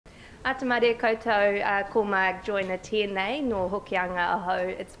Atamaria koutou, ko Marg joina tēnei no hokianga aho.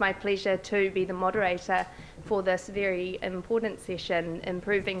 It's my pleasure to be the moderator for this very important session,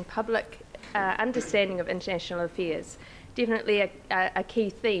 improving public understanding of international affairs. Definitely a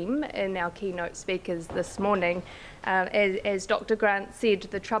key theme in our keynote speakers this morning. As Dr. Grant said,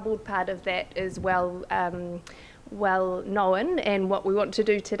 the troubled part of that is well known, and what we want to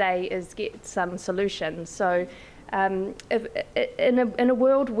do today is get some solutions. So in a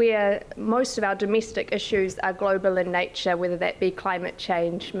world where most of our domestic issues are global in nature, whether that be climate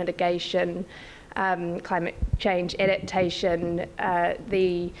change mitigation, climate change adaptation,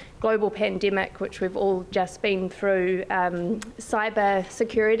 the global pandemic, which we've all just been through, cyber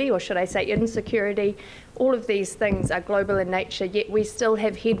security, or should I say insecurity, all of these things are global in nature, yet we still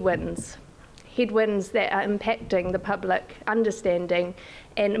have headwinds that are impacting the public understanding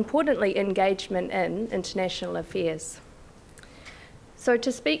and, importantly, engagement in international affairs. So to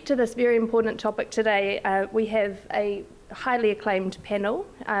speak to this very important topic today, we have a highly acclaimed panel.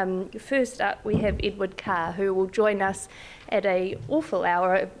 First up, we have Edward Carr, who will join us at an awful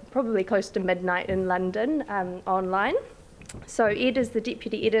hour, probably close to midnight in London, online. So Ed is the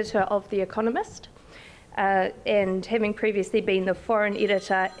deputy editor of The Economist, and having previously been the foreign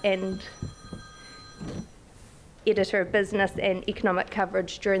editor and editor of business and economic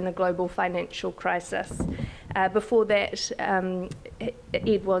coverage during the global financial crisis. Before that,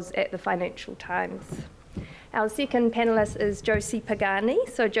 Ed was at the Financial Times. Our second panellist is Josie Pagani.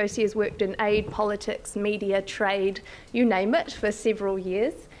 So Josie has worked in aid, politics, media, trade, you name it, for several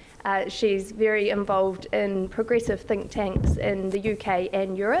years. She's very involved in progressive think tanks in the UK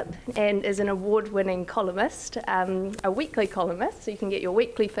and Europe, and is an award-winning columnist, a weekly columnist, so you can get your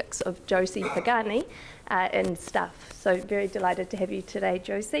weekly fix of Josie Pagani and stuff. So very delighted to have you today,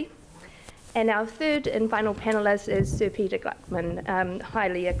 Josie. And our third and final panellist is Sir Peter Gluckman,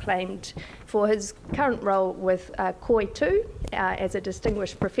 highly acclaimed for his current role with Koi too, as a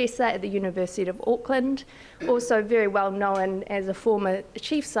distinguished professor at the University of Auckland, also very well known as a former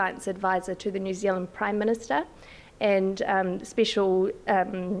chief science advisor to the New Zealand Prime Minister and special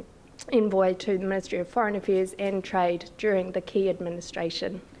envoy to the Ministry of Foreign Affairs and Trade during the Key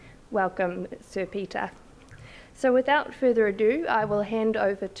administration. Welcome, Sir Peter. So without further ado, I will hand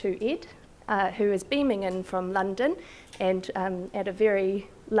over to Ed, who is beaming in from London and at a very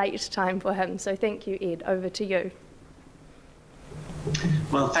late time for him. So thank you, Ed. Over to you.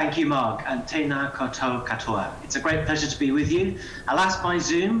 Well, thank you, Marg, and tēnā koutou katoa. It's a great pleasure to be with you, alas by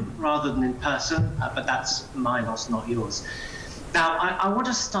Zoom rather than in person, but that's my loss, not yours. Now, I want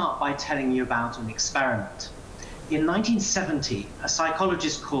to start by telling you about an experiment. In 1970, a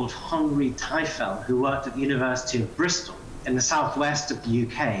psychologist called Henri Teifel, who worked at the University of Bristol in the southwest of the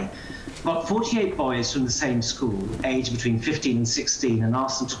UK, got 48 boys from the same school, aged between 15 and 16, and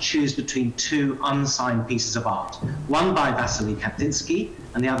asked them to choose between two unsigned pieces of art, one by Wassily Kandinsky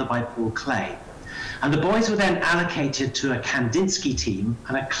and the other by Paul Klee. And the boys were then allocated to a Kandinsky team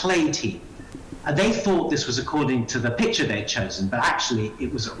and a Klee team. And they thought this was according to the picture they'd chosen, but actually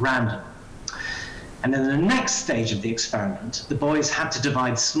it was at random. And in the next stage of the experiment, the boys had to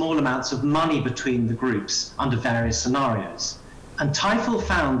divide small amounts of money between the groups under various scenarios. And Teifel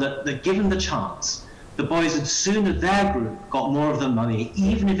found that given the chance, the boys had sooner their group got more of the money,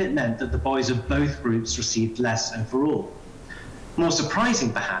 even if it meant that the boys of both groups received less overall. More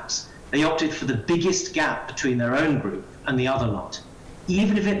surprising, perhaps, they opted for the biggest gap between their own group and the other lot,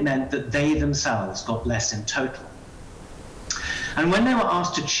 even if it meant that they themselves got less in total. And when they were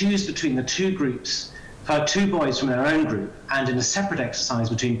asked to choose between the two groups, for two boys from their own group and in a separate exercise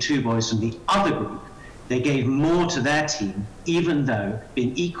between two boys from the other group, they gave more to their team, even though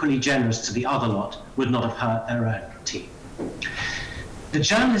being equally generous to the other lot would not have hurt their own team. The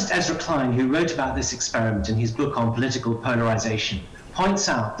journalist Ezra Klein, who wrote about this experiment in his book on political polarization, points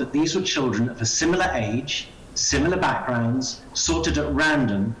out that these were children of a similar age, similar backgrounds, sorted at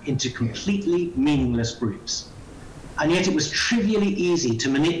random into completely meaningless groups. And yet it was trivially easy to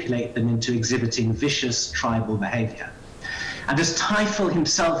manipulate them into exhibiting vicious tribal behavior. And as Teifel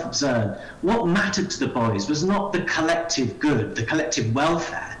himself observed, what mattered to the boys was not the collective good, the collective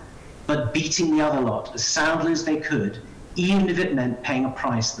welfare, but beating the other lot as soundly as they could, even if it meant paying a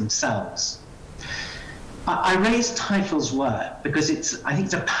price themselves. I raise Teifel's work because I think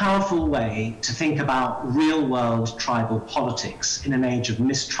it's a powerful way to think about real-world tribal politics in an age of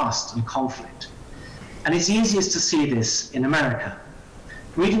mistrust and conflict. And it's easiest to see this in America.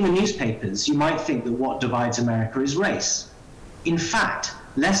 Reading the newspapers, you might think that what divides America is race. In fact,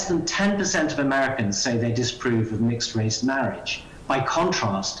 less than 10% of Americans say they disapprove of mixed-race marriage. By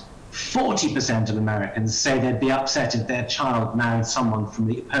contrast, 40% of Americans say they'd be upset if their child married someone from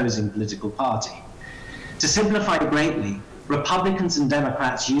the opposing political party. To simplify greatly, Republicans and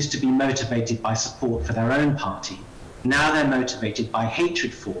Democrats used to be motivated by support for their own party. Now they're motivated by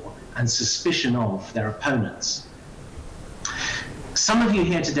hatred for and suspicion of their opponents. Some of you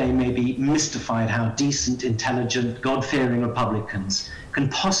here today may be mystified how decent, intelligent, God-fearing Republicans can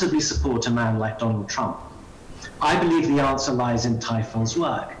possibly support a man like Donald Trump. I believe the answer lies in Teifel's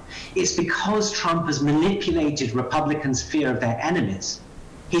work. It's because Trump has manipulated Republicans' fear of their enemies.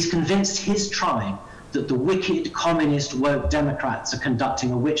 He's convinced his tribe that the wicked, communist, woke Democrats are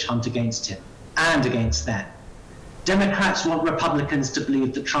conducting a witch hunt against him and against them. Democrats want Republicans to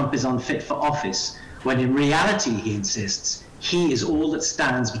believe that Trump is unfit for office, when in reality, he insists, he is all that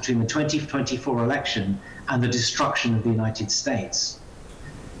stands between the 2024 election and the destruction of the United States.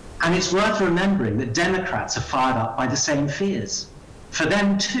 And it's worth remembering that Democrats are fired up by the same fears. For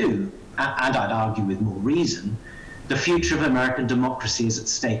them too, and I'd argue with more reason, the future of American democracy is at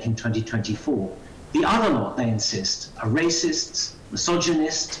stake in 2024. The other lot, they insist, are racists,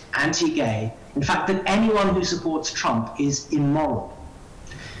 misogynist, anti-gay, in fact, that anyone who supports Trump is immoral.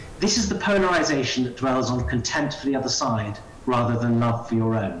 This is the polarization that dwells on contempt for the other side rather than love for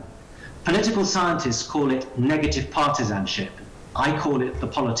your own. Political scientists call it negative partisanship. I call it the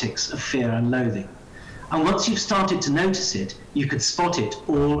politics of fear and loathing. And once you've started to notice it, you could spot it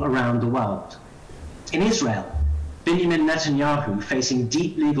all around the world. In Israel, Benjamin Netanyahu, facing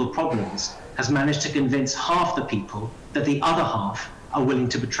deep legal problems, has managed to convince half the people that the other half are willing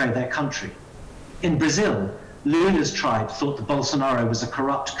to betray their country. In Brazil, Lula's tribe thought that Bolsonaro was a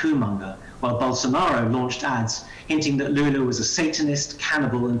corrupt coup-monger, while Bolsonaro launched ads hinting that Lula was a Satanist,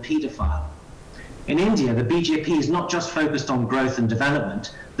 cannibal, and paedophile. In India, the BJP is not just focused on growth and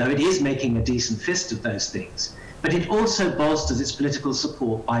development, though it is making a decent fist of those things, but it also bolsters its political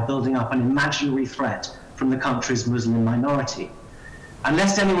support by building up an imaginary threat from the country's Muslim minority. And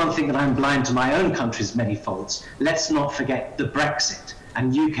lest anyone think that I'm blind to my own country's many faults, let's not forget the Brexit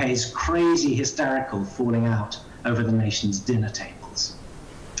and UK's crazy hysterical falling out over the nation's dinner tables.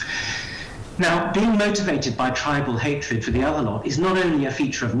 Now, being motivated by tribal hatred for the other lot is not only a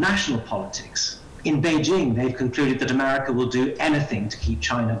feature of national politics. In Beijing, they've concluded that America will do anything to keep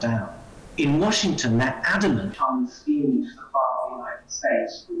China down. In Washington, they're adamant on scheming to supplant the United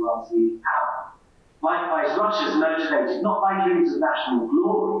States for world's leading power. Likewise, Russia's motivated not by dreams of national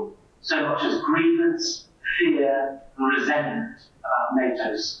glory, so much as grievance, fear, and resentment about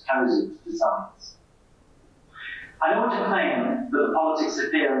NATO's supposed designs. I don't want to claim that the politics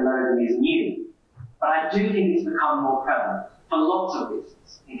of fear and loathing is new, but I do think it's become more prevalent for lots of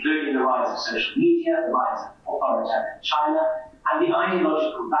reasons, including the rise of social media, the rise of authoritarian China, and the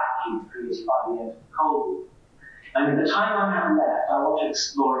ideological vacuum created by the end of the Cold War. And in the time I have left, I want to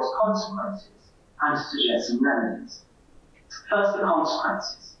explore its consequences and to suggest some remedies. First, the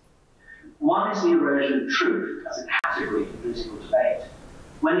consequences. One is the erosion of truth as a category in political debate.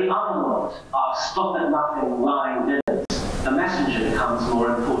 When the other lot are stop-at-nothing lying villains, the messenger becomes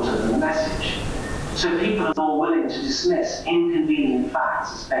more important than the message. So people are more willing to dismiss inconvenient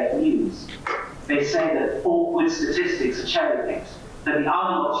facts as fake news. They say that awkward statistics are cherry-picked, that the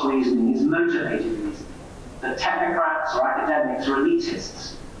other lot's reasoning is motivated reasoning, that technocrats or academics are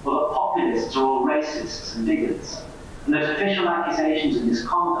elitists, or that populists are all racists and bigots, and that official accusations of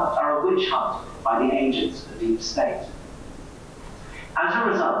misconduct are a witch hunt by the agents of the deep state. As a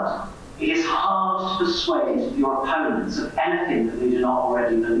result, it is hard to persuade your opponents of anything that they do not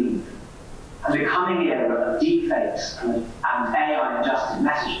already believe. And the coming era of deepfakes and AI-adjusted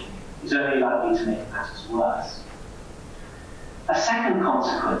messaging is only likely to make matters worse. A second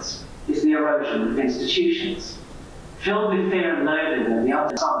consequence is the erosion of institutions. Filled with fear and loathing on the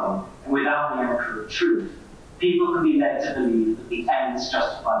other side, and without the anchor of truth, people can be led to believe that the ends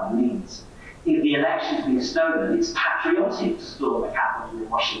justify the means. If the election's been stolen, it's patriotic to storm the Capitol in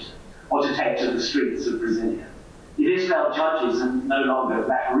Washington, or to take to the streets of Brasilia. If Israel judges are no longer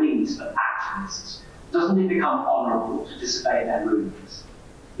referees but activists, doesn't it become honourable to disobey their rulings?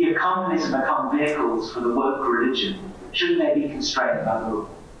 If companies have become vehicles for the woke religion, shouldn't they be constrained by the law?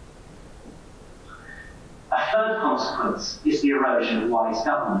 A third consequence is the erosion of wise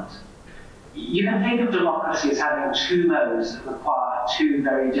government. You can think of democracy as having two modes that require two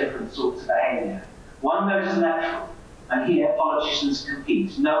very different sorts of behaviour. One mode is electoral, and here politicians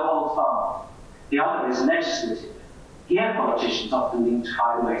compete, no holds barred. The other is legislative. Here politicians often need to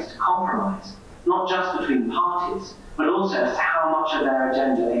find ways to compromise, not just between parties, but also as to how much of their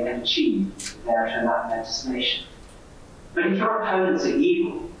agenda they can achieve if they are to enact legislation. But if your opponents are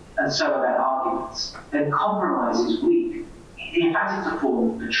evil, and so are their arguments, then compromise is weak. In fact, it's a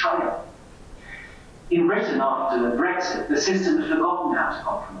form of betrayal. In Britain, after Brexit, the system had forgotten how to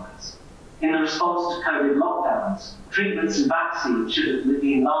compromise. In the response to COVID lockdowns, treatments and vaccines should have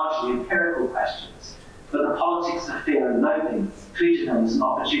been largely empirical questions, but the politics of fear and loathing treated them as an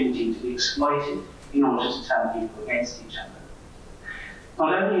opportunity to be exploited in order to turn people against each other.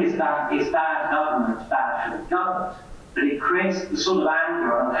 Not only is bad government bad for the government, but it creates the sort of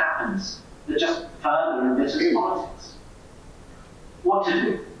anger and unhappiness that just further embitters politics. What to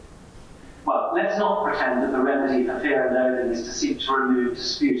do? Well, let's not pretend that the remedy for fear and loathing is to seek to remove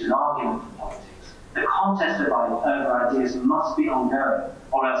dispute and argument from politics. The contest over ideas must be ongoing,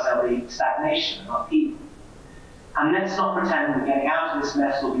 or else there'll be stagnation and upheaval. And let's not pretend that getting out of this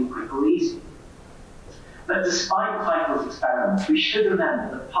mess will be quick or easy. But despite Feigl experiments, we should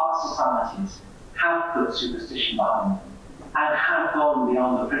remember that past societies have put superstition behind them and have gone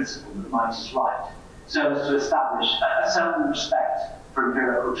beyond the principle that might is right, so as to establish a certain respect for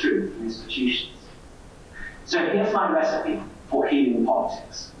empirical truth in institutions. So here's my recipe for healing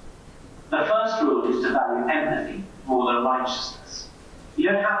politics. The first rule is to value empathy more than righteousness. You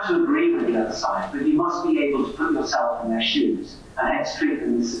don't have to agree with the other side, but you must be able to put yourself in their shoes and hence treat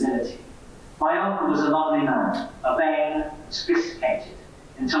them with civility. My uncle was a lovely man, urbane, sophisticated,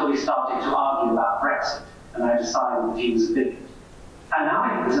 until we started to argue about Brexit, and I decided that he was a bigot. And now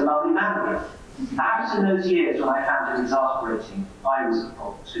I think he's a lovely man again. Perhaps in those years when I found him exasperating, I was a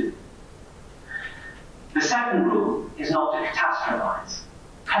problem too. The second rule is not to catastrophize.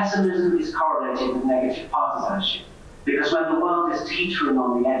 Pessimism is correlated with negative partisanship, because when the world is teetering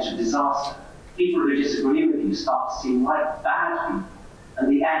on the edge of disaster, people who disagree with you start to seem like bad people, and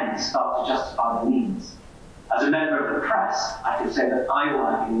the ends start to justify the means. As a member of the press, I can say that I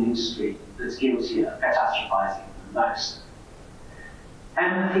work in an industry that's guilty of catastrophizing the most.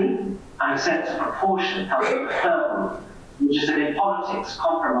 Empathy and a sense of proportion help with the third rule, which is that in politics,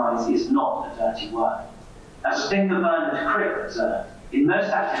 compromise is not a dirty word. As the thinker Bernard Crick observed, in most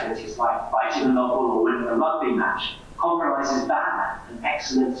activities like writing a novel or winning a rugby match, compromise is bad and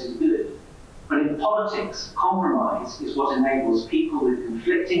excellence is good. But in politics, compromise is what enables people with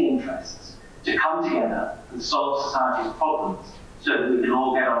conflicting interests to come together and solve society's problems so that we can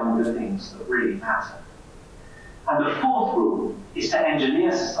all get on with the things that really matter. And the fourth rule is to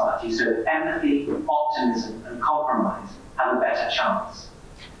engineer society so that empathy, optimism, and compromise have a better chance.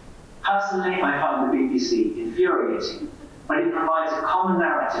 Personally, I find the BBC infuriating, but it provides a common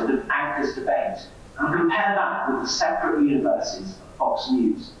narrative that anchors debate, and compare that with the separate universes of Fox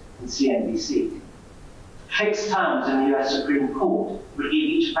News and CNBC. Fixed terms in the US Supreme Court would give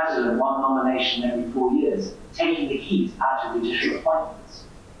each president one nomination every 4 years, taking the heat out of judicial appointments.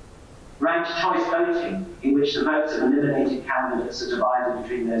 Ranked choice voting, in which the votes of eliminated candidates are divided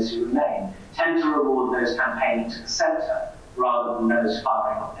between those who remain, tend to reward those campaigning to the centre rather than those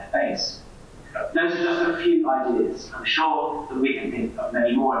firing on their base. Those are just a few ideas. I'm sure that we can think of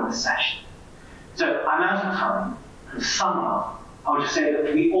many more in this session. So I'm out of time, and to sum up, I would just say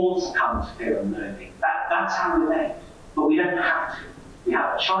that we all succumb to fear and loathing. That's how we're made, but we don't have to. We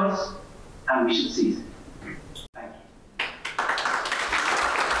have a choice, and we should seize it. Thank you.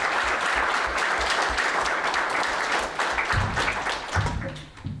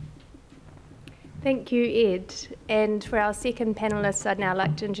 Thank you, Ed. And for our second panellist, I'd now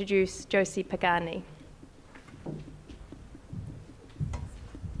like to introduce Josie Pagani.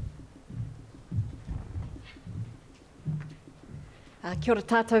 Kia ora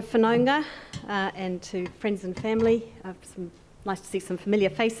tātou whanaunga, and to friends and family. Nice to see some familiar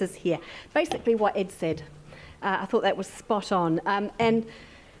faces here. Basically what Ed said, I thought that was spot on. And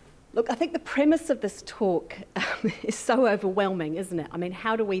look, I think the premise of this talk is so overwhelming, isn't it? I mean,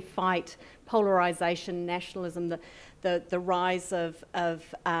 how do we fight polarisation, nationalism, the rise of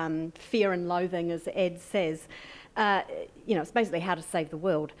fear and loathing, as Ed says? You know, it's basically how to save the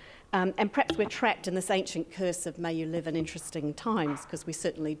world. And perhaps we're trapped in this ancient curse of may you live in interesting times, because we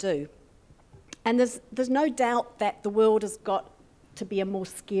certainly do. And there's no doubt that the world has got to be a more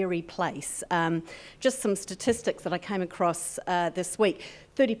scary place. Just some statistics that I came across this week.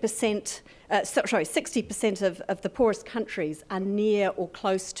 60% of the poorest countries are near or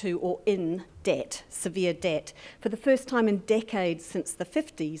close to or in debt, severe debt. For the first time in decades since the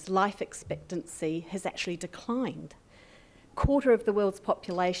 50s, life expectancy has actually declined. Quarter of the world's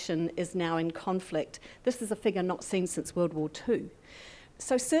population is now in conflict. This is a figure not seen since World War II.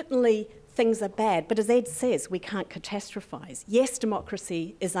 So certainly things are bad, but as Ed says, we can't catastrophise. Yes,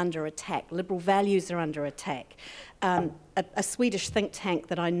 democracy is under attack. Liberal values are under attack. A Swedish think tank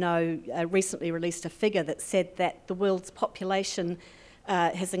that I know recently released a figure that said that the world's population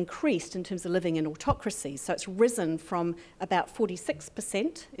has increased in terms of living in autocracies. So it's risen from about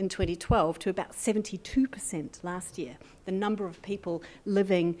 46% in 2012 to about 72% last year, the number of people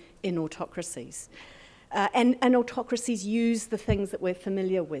living in autocracies. And autocracies use the things that we're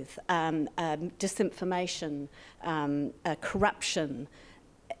familiar with, disinformation, corruption,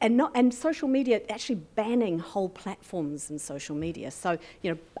 and social media actually banning whole platforms in social media. So,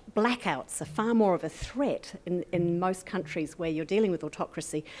 blackouts are far more of a threat in most countries where you're dealing with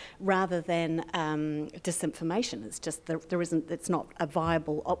autocracy rather than disinformation. It's just it's not a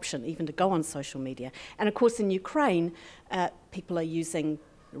viable option even to go on social media. And of course in Ukraine, people are using,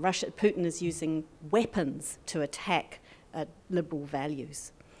 Putin is using weapons to attack liberal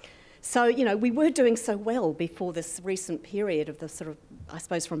values. So, we were doing so well before this recent period of the sort of, I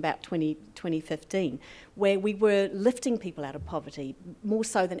suppose, from about 2015, where we were lifting people out of poverty more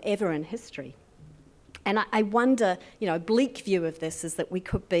so than ever in history. And I wonder, a bleak view of this is that we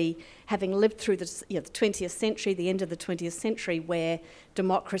could be, having lived through the 20th century, the end of the 20th century, where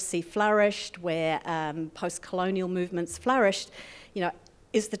democracy flourished, where post-colonial movements flourished,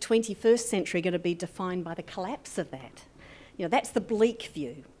 is the 21st century going to be defined by the collapse of that? That's the bleak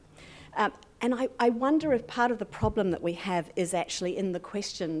view. And I wonder if part of the problem that we have is actually in the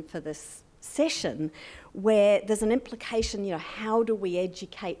question for this session, where there's an implication, how do we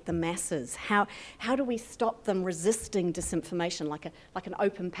educate the masses? How do we stop them resisting disinformation like an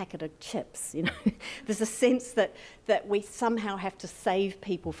open packet of chips? There's a sense that we somehow have to save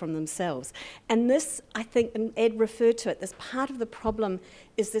people from themselves. And this, I think, and Ed referred to it, this part of the problem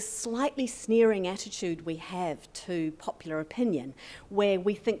is this slightly sneering attitude we have to popular opinion, where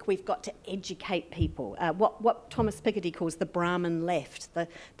we think we've got to educate people. What Thomas Piketty calls the Brahmin left,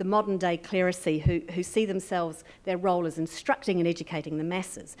 the modern day clerisy who see themselves, their role as instructing and educating the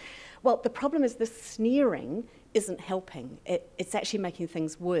masses. Well, the problem is this sneering isn't helping. It's actually making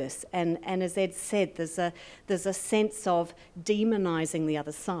things worse. And as Ed said, there's a sense of demonising the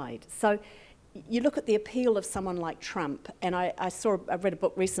other side. So you look at the appeal of someone like Trump, and I read a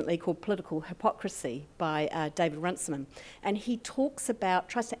book recently called Political Hypocrisy by David Runciman, and he tries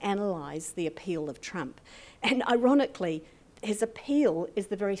to analyse the appeal of Trump. And ironically, his appeal is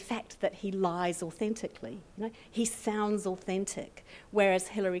the very fact that he lies authentically. He sounds authentic, whereas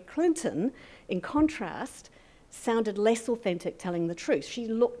Hillary Clinton, in contrast, sounded less authentic telling the truth. She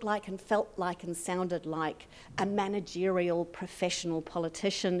looked like and felt like and sounded like a managerial, professional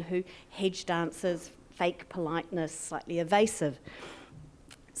politician who hedged answers, fake politeness, slightly evasive.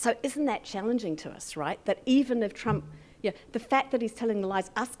 So isn't that challenging to us, right? That even if Trump, the fact that he's telling the lies,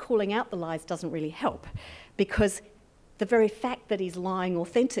 us calling out the lies doesn't really help, because the very fact that he's lying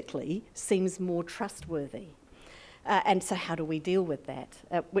authentically seems more trustworthy. And so how do we deal with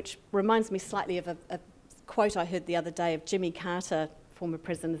that? Which reminds me slightly of a quote I heard the other day of Jimmy Carter, former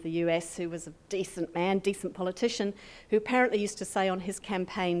president of the US, who was a decent man, decent politician, who apparently used to say on his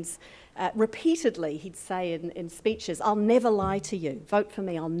campaigns, repeatedly, he'd say in speeches, "I'll never lie to you. Vote for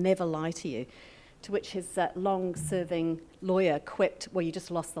me, I'll never lie to you." To which his long-serving lawyer quipped, "Well, you just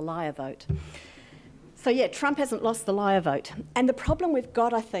lost the liar vote." So yeah, Trump hasn't lost the liar vote. And the problem we've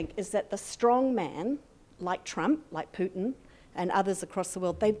got, I think, is that the strong man, like Trump, like Putin, and others across the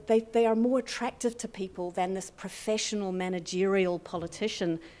world, they are more attractive to people than this professional managerial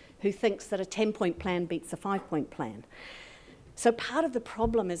politician who thinks that a 10-point plan beats a 5-point plan. So part of the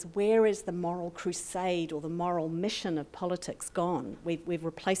problem is, where is the moral crusade or the moral mission of politics gone? We've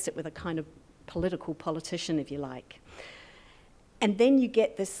replaced it with a kind of political politician, if you like. And then you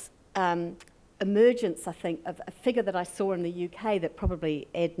get this emergence, I think, of a figure that I saw in the UK that probably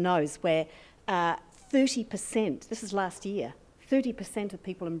Ed knows, where 30%, this is last year, 30% of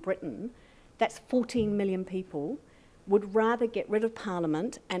people in Britain, that's 14 million people, would rather get rid of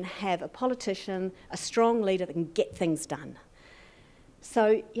Parliament and have a politician, a strong leader that can get things done.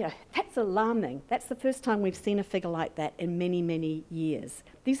 So, that's alarming. That's the first time we've seen a figure like that in many, many years.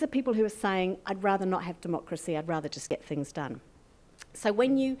 These are people who are saying, I'd rather not have democracy, I'd rather just get things done. So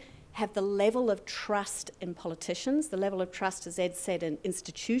when you have the level of trust in politicians, the level of trust, as Ed said, in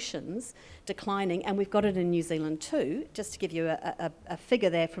institutions declining, and we've got it in New Zealand too. Just to give you a figure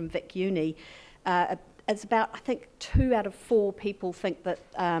there from Vic Uni, it's about, I think, 2 out of 4 people think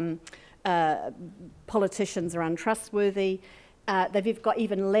that politicians are untrustworthy. They've got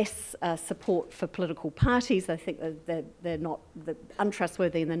even less support for political parties. They think that they're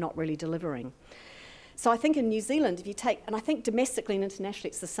untrustworthy and they're not really delivering. So I think in New Zealand, if you take, and I think domestically and internationally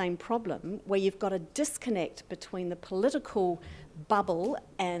it's the same problem, where you've got a disconnect between the political bubble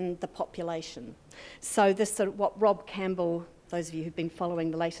and the population. So this sort of what Rob Campbell those of you who've been following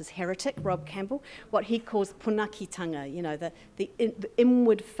the latest heretic, Rob Campbell, what he calls punakitanga, you know, the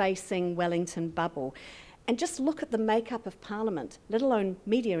inward-facing Wellington bubble. And just look at the makeup of Parliament, let alone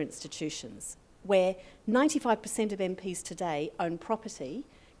media institutions, where 95% of MPs today own property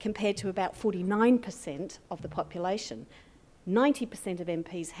compared to about 49% of the population. 90% of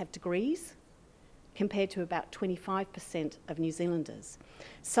MPs have degrees compared to about 25% of New Zealanders.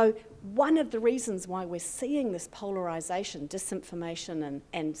 So one of the reasons why we're seeing this polarisation, disinformation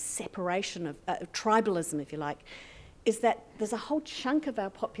and separation of tribalism, if you like, is that there's a whole chunk of our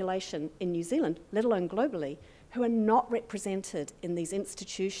population in New Zealand, let alone globally, who are not represented in these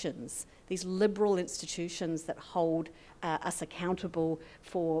institutions, these liberal institutions that hold us accountable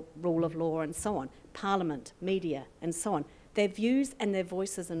for rule of law and so on, Parliament, media and so on. Their views and their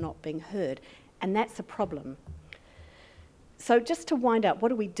voices are not being heard, and that's a problem. So just to wind up, what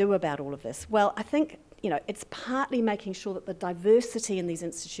do we do about all of this? Well, I think it's partly making sure that the diversity in these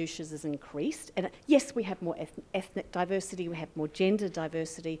institutions is increased. And yes, we have more ethnic diversity, we have more gender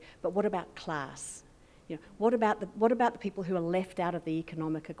diversity, but what about class? What about the people who are left out of the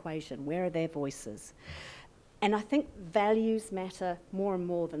economic equation? Where are their voices? And I think values matter more and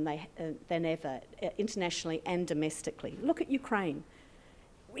more than ever, internationally and domestically. Look at Ukraine.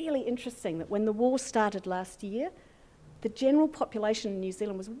 Really interesting that when the war started last year, the general population in New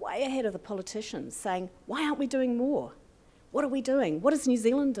Zealand was way ahead of the politicians, saying, why aren't we doing more? What are we doing? What is New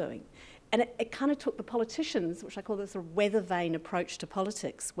Zealand doing? And it kind of took the politicians, which I call this sort of weather vane approach to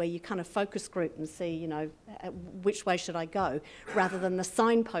politics, where you kind of focus group and see, which way should I go, rather than the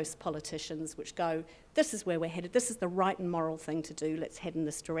signpost politicians, which go, this is where we're headed, this is the right and moral thing to do, let's head in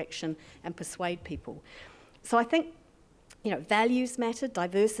this direction and persuade people. So I think, values matter,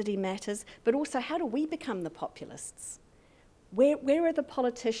 diversity matters, but also how do we become the populists? Where are the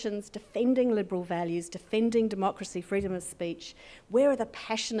politicians defending liberal values, defending democracy, freedom of speech? Where are the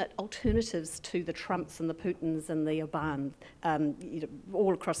passionate alternatives to the Trumps and the Putins and the Orbán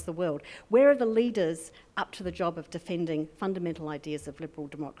all across the world? Where are the leaders up to the job of defending fundamental ideas of liberal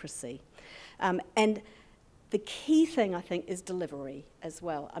democracy? And the key thing, I think, is delivery as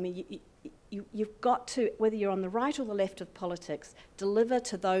well. I mean, you've got to, whether you're on the right or the left of politics, deliver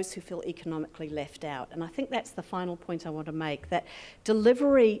to those who feel economically left out. And I think that's the final point I want to make, that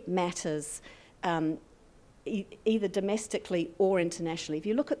delivery matters either domestically or internationally. If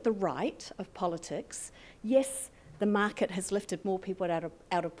you look at the right of politics, yes, the market has lifted more people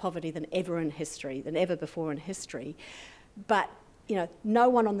out of poverty than ever before in history, but no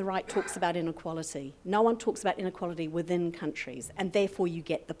one on the right talks about inequality. No one talks about inequality within countries, and therefore you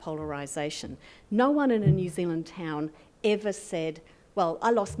get the polarisation. No one in a New Zealand town ever said, well,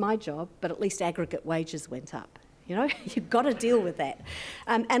 I lost my job, but at least aggregate wages went up. You've got to deal with that.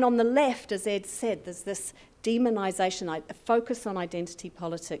 And on the left, as Ed said, there's this demonisation, a focus on identity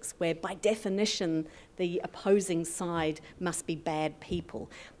politics where, by definition, the opposing side must be bad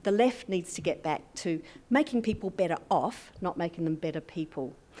people. The left needs to get back to making people better off, not making them better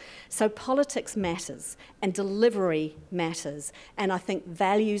people. So politics matters, and delivery matters, and I think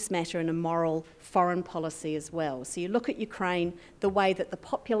values matter in a moral foreign policy as well. So you look at Ukraine, the way that the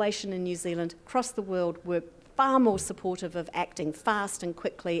population in New Zealand, across the world, were far more supportive of acting fast and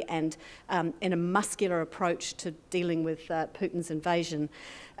quickly and in a muscular approach to dealing with Putin's invasion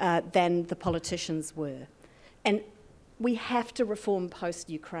than the politicians were. And we have to reform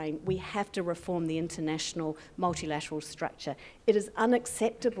post-Ukraine. We have to reform the international multilateral structure. It is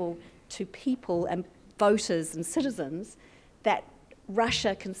unacceptable to people and voters and citizens that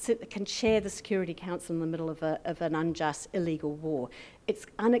Russia can chair the Security Council in the middle of an unjust, illegal war. It's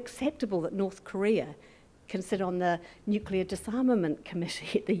unacceptable that North Korea can sit on the Nuclear Disarmament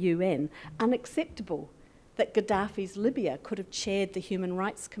Committee at the UN. Unacceptable that Gaddafi's Libya could have chaired the Human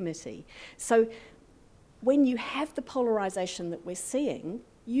Rights Committee. So when you have the polarisation that we're seeing,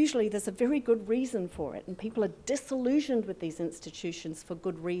 usually there's a very good reason for it, and people are disillusioned with these institutions for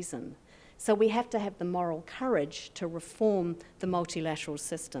good reason. So we have to have the moral courage to reform the multilateral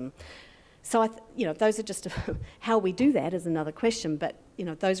system. So, those are just how we do that is another question, but,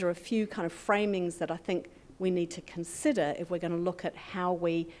 those are a few kind of framings that I think we need to consider if we're going to look at how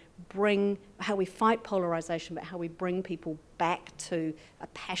we fight polarisation, but how we bring people back to a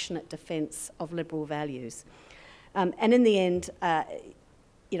passionate defence of liberal values. And in the end,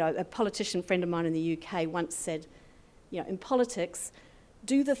 a politician friend of mine in the UK once said, in politics,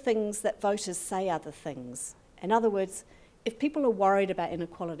 do the things that voters say are the things. In other words, if people are worried about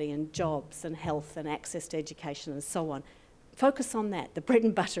inequality and jobs and health and access to education and so on, focus on that, the bread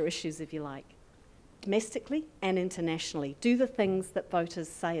and butter issues, if you like, domestically and internationally. Do the things that voters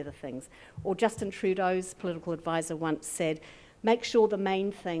say are the things. Or Justin Trudeau's political advisor once said, make sure the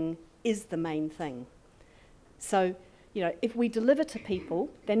main thing is the main thing. So, you know, if we deliver to people,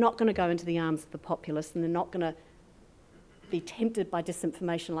 they're not going to go into the arms of the populists, and they're not going to be tempted by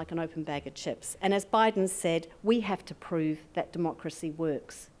disinformation like an open bag of chips. And as Biden said, we have to prove that democracy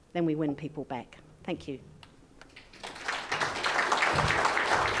works. Then we win people back. Thank you.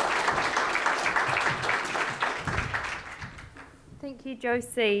 Thank you,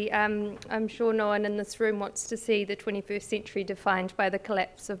 Josie. I'm sure no one in this room wants to see the 21st century defined by the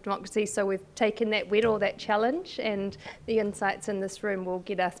collapse of democracy, so we've taken that wet or that challenge, and the insights in this room will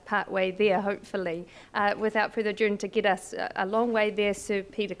get us part way there, hopefully. Without further ado, to get us a long way there, Sir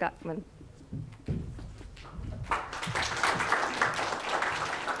Peter Gluckman.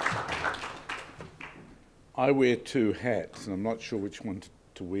 I wear two hats, and I'm not sure which one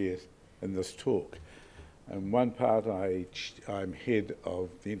to wear in this talk. In one part, I'm head of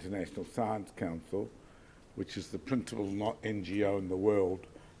the International Science Council, which is the principal NGO in the world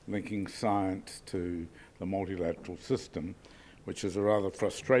linking science to the multilateral system, which is rather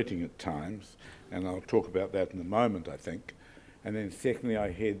frustrating at times, and I'll talk about that in a moment, I think. And then secondly,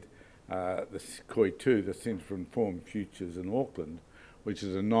 I head the COI2, the Centre for Informed Futures in Auckland, which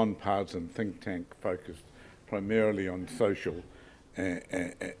is a non-partisan think tank focused primarily on social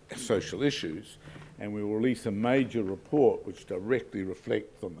issues. And we will release a major report which directly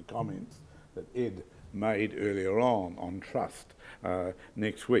reflects on the comments that Ed made earlier on trust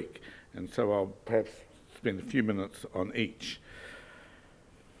next week. And so I'll perhaps spend a few minutes on each.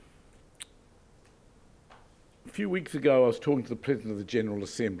 A few weeks ago, I was talking to the President of the General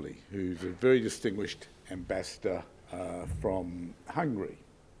Assembly, who's a very distinguished ambassador from Hungary.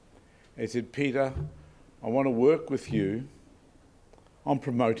 He said, "Peter, I want to work with you on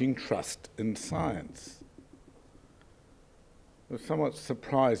promoting trust in science." It was somewhat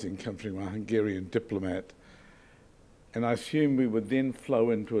surprising coming from a Hungarian diplomat, and I assumed we would then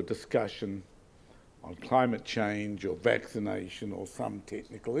flow into a discussion on climate change or vaccination or some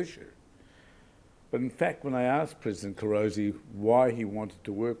technical issue. But in fact, when I asked President Karosi why he wanted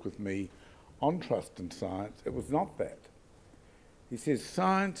to work with me on trust in science, it was not that. He says,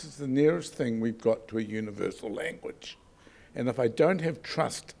 science is the nearest thing we've got to a universal language. And if I don't have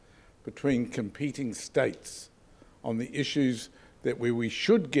trust between competing states on the issues that where we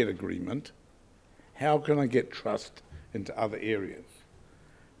should get agreement, how can I get trust into other areas?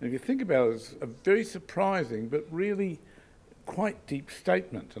 And if you think about it, it's a very surprising but really quite deep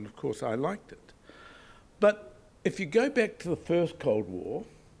statement, and of course I liked it. But if you go back to the first Cold War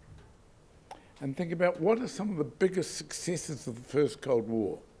and think about what are some of the biggest successes of the first Cold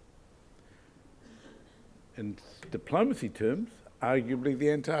War, in diplomacy terms, arguably the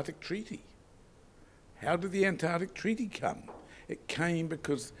Antarctic Treaty. How did the Antarctic Treaty come? It came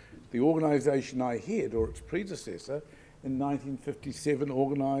because the organisation I head, or its predecessor, in 1957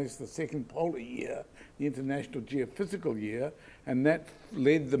 organised the second polar year, the International Geophysical Year, and that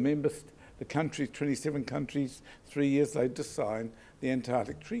led the countries, 27 countries, 3 years later to sign the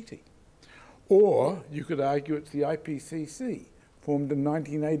Antarctic Treaty. Or you could argue it's the IPCC, formed in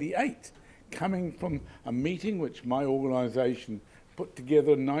 1988, coming from a meeting which my organisation put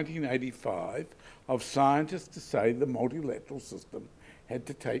together in 1985 of scientists to say the multilateral system had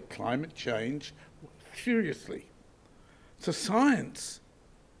to take climate change seriously. So science,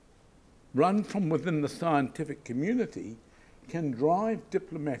 run from within the scientific community, can drive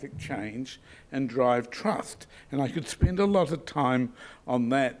diplomatic change and drive trust. And I could spend a lot of time on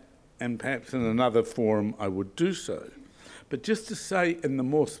that, and perhaps in another forum I would do so. But just to say in the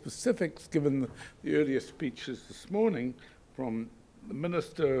more specifics, given the earlier speeches this morning from the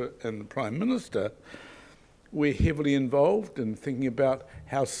Minister and the Prime Minister, we're heavily involved in thinking about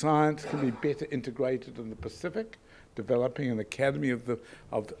how science can be better integrated in the Pacific, developing an Academy of the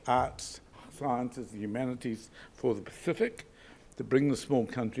Arts, Sciences and Humanities for the Pacific, to bring the small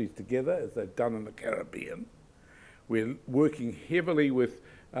countries together, as they've done in the Caribbean. We're working heavily with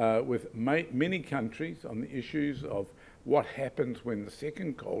many countries on the issues of what happens when the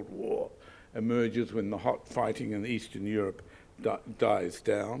second Cold War emerges, when the hot fighting in Eastern Europe dies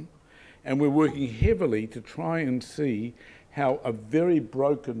down. And we're working heavily to try and see how a very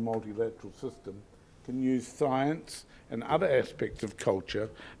broken multilateral system can use science and other aspects of culture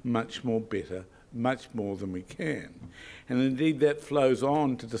much more than we can. And indeed that flows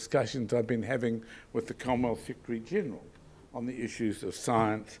on to discussions I've been having with the Commonwealth Secretary General on the issues of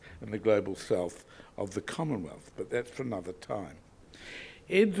science and the global south of the Commonwealth, but that's for another time.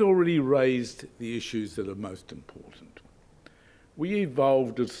 Ed's already raised the issues that are most important. We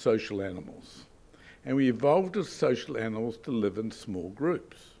evolved as social animals, and we evolved as social animals to live in small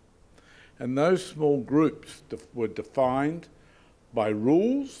groups. And those small groups were defined by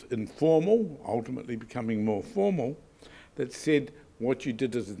rules, informal, ultimately becoming more formal, that said what you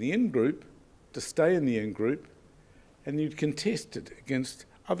did as in the in-group to stay in the in-group, and you'd contest it against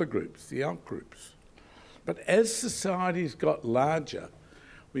other groups, the out-groups. But as societies got larger,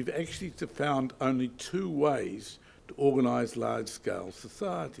 we've actually found only two ways to organise large-scale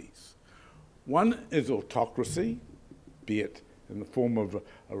societies. One is autocracy, be it in the form of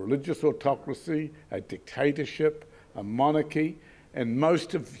a religious autocracy, a dictatorship, a monarchy, and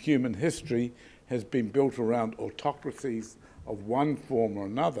most of human history has been built around autocracies of one form or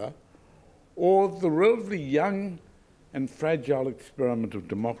another, or the relatively young and fragile experiment of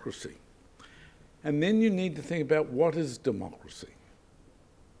democracy. And then you need to think about what is democracy.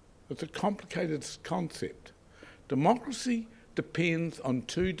 It's a complicated concept. Democracy depends on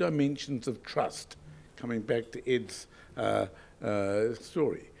two dimensions of trust, coming back to Ed's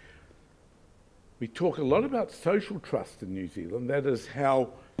story. We talk a lot about social trust in New Zealand. That is how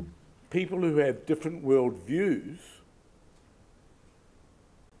people who have different world views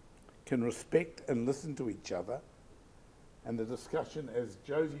can respect and listen to each other, and the discussion, as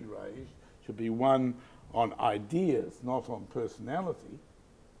Josie raised, should be one on ideas, not on personality.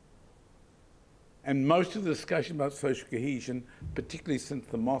 And most of the discussion about social cohesion, particularly since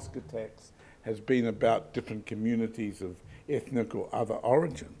the mosque attacks, has been about different communities of ethnic or other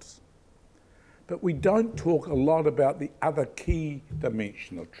origins. But we don't talk a lot about the other key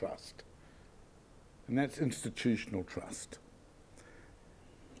dimension of trust, and that's institutional trust.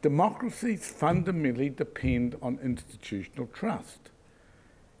 Democracies fundamentally depend on institutional trust.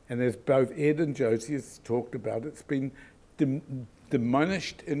 And as both Ed and Josie has talked about, it's been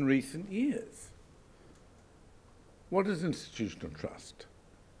diminished in recent years. What is institutional trust?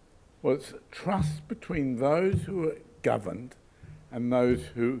 Well, it's trust between those who are governed and those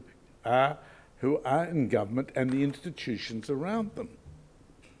who are in government and the institutions around them.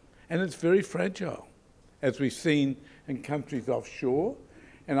 And it's very fragile, as we've seen in countries offshore,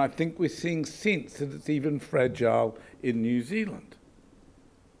 and I think we're seeing sense that it's even fragile in New Zealand.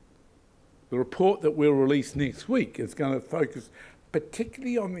 The report that we'll release next week is going to focus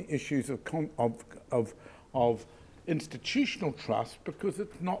particularly on the issues of institutional trust, because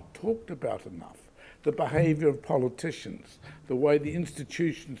it's not talked about enough. The behaviour of politicians, the way the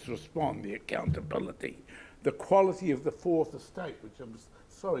institutions respond, the accountability, the quality of the fourth estate, which I'm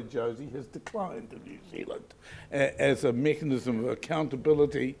sorry, Josie, has declined in New Zealand as a mechanism of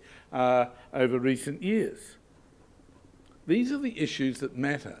accountability over recent years. These are the issues that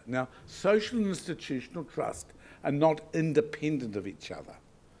matter. Now, social and institutional trust are not independent of each other.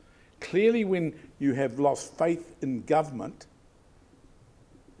 Clearly, when you have lost faith in government,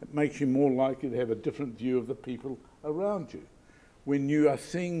 it makes you more likely to have a different view of the people around you. When you are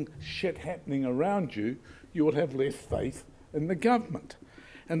seeing shit happening around you, you will have less faith in the government.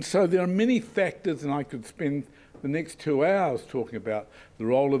 And so there are many factors, and I could spend the next 2 hours talking about the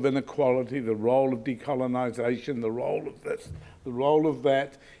role of inequality, the role of decolonisation, the role of this, the role of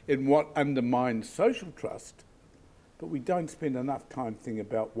that, in what undermines social trust. But we don't spend enough time thinking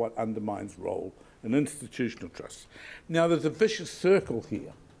about what undermines role in institutional trust. Now, there's a vicious circle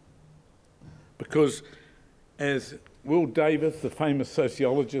here, because as Will Davis, the famous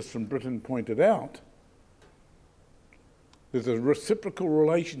sociologist from Britain, pointed out, there's a reciprocal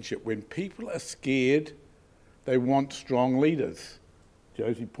relationship. When people are scared, they want strong leaders.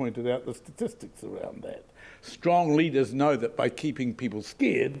 Josie pointed out the statistics around that. Strong leaders know that by keeping people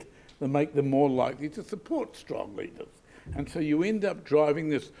scared, they make them more likely to support strong leaders. And so you end up driving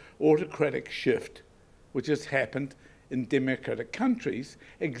this autocratic shift, which has happened in democratic countries,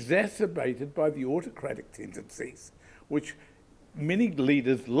 exacerbated by the autocratic tendencies, which many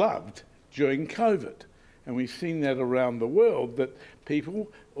leaders loved during COVID. And we've seen that around the world, that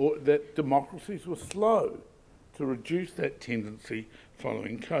that democracies were slow to reduce that tendency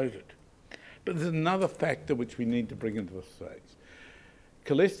following COVID. But there's another factor which we need to bring into the stage.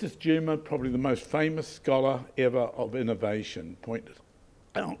 Calestis Juma, probably the most famous scholar ever of innovation, pointed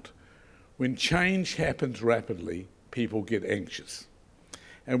out, when change happens rapidly, people get anxious.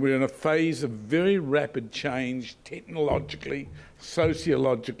 And we're in a phase of very rapid change, technologically,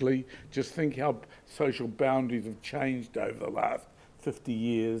 sociologically. Just think how social boundaries have changed over the last 50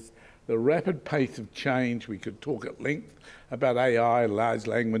 years. The rapid pace of change, we could talk at length about AI, large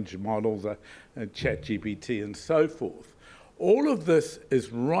language models, ChatGPT and so forth. All of this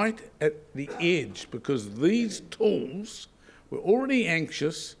is right at the edge, because these tools, we're already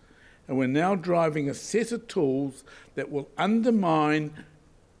anxious, and we're now driving a set of tools that will undermine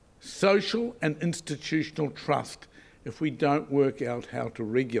social and institutional trust if we don't work out how to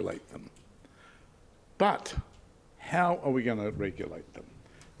regulate them. But how are we going to regulate them?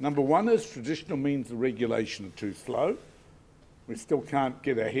 Number one is traditional means of regulation are too slow. We still can't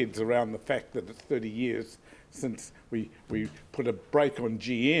get our heads around the fact that it's 30 years since we put a brake on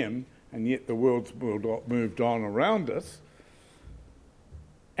GM, and yet the world's moved on around us.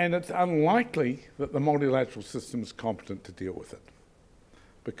 And it's unlikely that the multilateral system is competent to deal with it,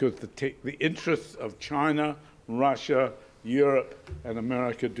 because the interests of China, Russia, Europe and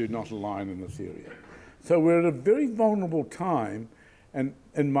America do not align in this area. So we're at a very vulnerable time, and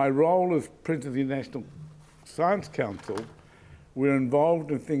in my role as President of the International Science Council, we're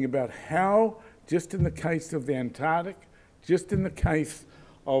involved in thinking about how, just in the case of the Antarctic, just in the case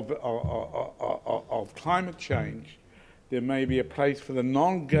of climate change, there may be a place for the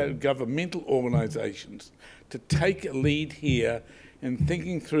non-governmental organisations to take a lead here in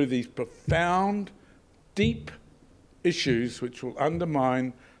thinking through these profound, deep issues which will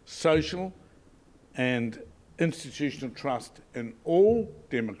undermine social and institutional trust in all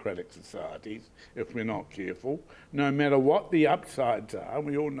democratic societies if we're not careful, no matter what the upsides are.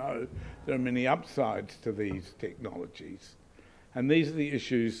 We all know there are many upsides to these technologies. And these are the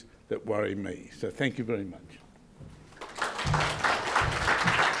issues that worry me. So thank you very much.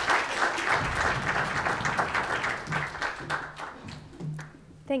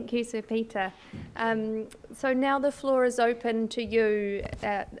 Thank you, Sir Peter. So now the floor is open to you,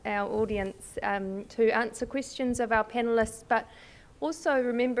 our audience, to answer questions of our panellists, but also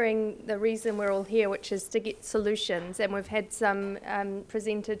remembering the reason we're all here, which is to get solutions. And we've had some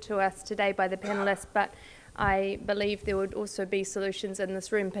presented to us today by the panellists, but I believe there would also be solutions in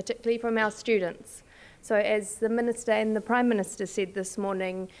this room, particularly from our students. So as the Minister and the Prime Minister said this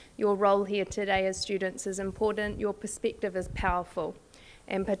morning, your role here today as students is important, your perspective is powerful,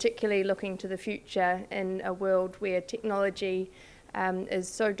 and particularly looking to the future in a world where technology is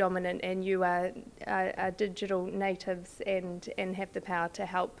so dominant, and you are digital natives and have the power to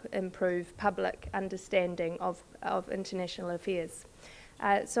help improve public understanding of international affairs.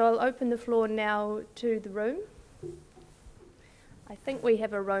 So I'll open the floor now to the room. I think we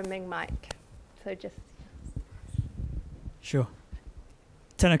have a roaming mic, so just... Sure.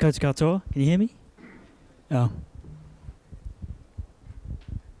 Tēnā koutou katoa, can you hear me? Oh.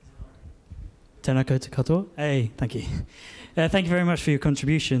 Tēnā koutou katoa. Hey, thank you. Thank you very much for your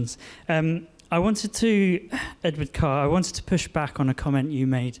contributions. I wanted to, Edward Carr, I wanted to push back on a comment you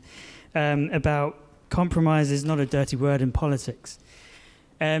made about compromise is not a dirty word in politics.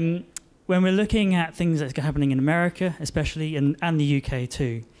 When we're looking at things that's happening in America, especially, and the UK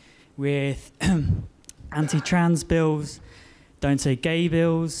too, with anti-trans bills, don't say gay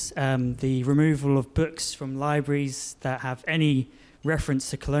bills, the removal of books from libraries that have any reference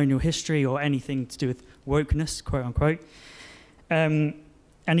to colonial history or anything to do with wokeness, quote unquote. And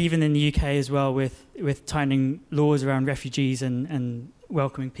even in the UK as well, with tightening laws around refugees and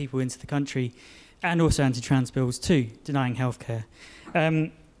welcoming people into the country, and also anti-trans bills too, denying healthcare.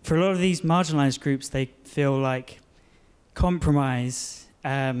 For a lot of these marginalised groups, they feel like compromise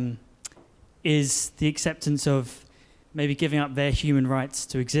is the acceptance of maybe giving up their human rights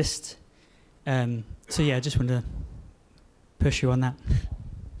to exist. So yeah, I just wanted to push you on that.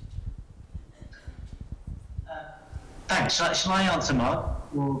 Thanks. Shall I answer, Marg?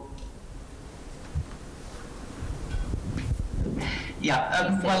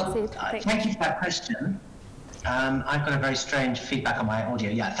 Yeah, thank you for that question. I've got a very strange feedback on my audio.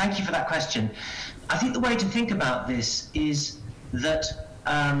 Yeah, thank you for that question. I think the way to think about this is that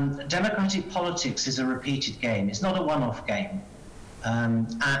democratic politics is a repeated game. It's not a one-off game.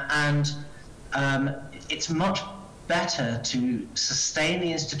 It's much better to sustain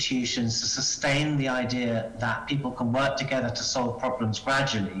the institutions, to sustain the idea that people can work together to solve problems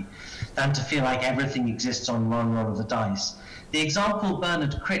gradually, than to feel like everything exists on one roll of the dice. The example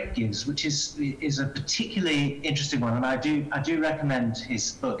Bernard Crick gives, which is a particularly interesting one, and I do recommend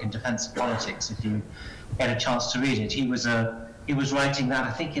his book In Defense of Politics if you get a chance to read it. He was writing that,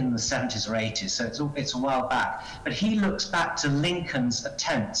 I think, in the 70s or 80s, so it's a while back. But he looks back to Lincoln's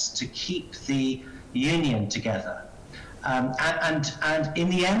attempts to keep the Union together. And in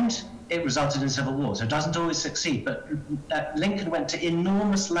the end, it resulted in civil war. So it doesn't always succeed, but Lincoln went to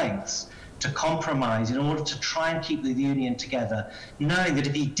enormous lengths to compromise in order to try and keep the Union together, knowing that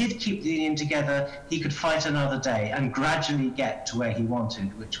if he did keep the Union together, he could fight another day and gradually get to where he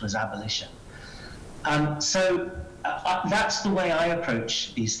wanted, which was abolition. So that's the way I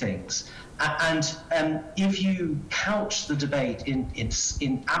approach these things. And if you couch the debate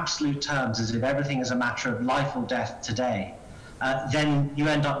in absolute terms, as if everything is a matter of life or death today, then you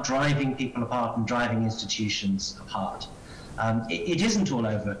end up driving people apart and driving institutions apart. It isn't all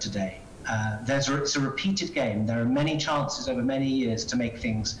over today. It's a repeated game. There are many chances over many years to make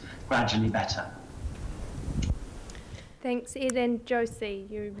things gradually better. Thanks, Ed, and Josie.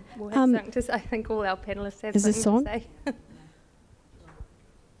 You will have something to say. I think all our panellists have something to say.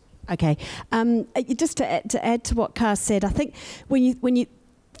 Okay. Just to add to what Carr said, I think when you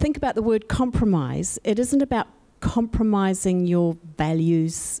think about the word compromise, it isn't about compromising your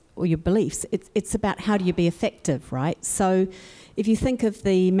values or your beliefs. It's about how do you be effective, right? So if you think of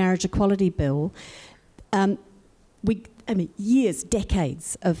the marriage equality bill, years,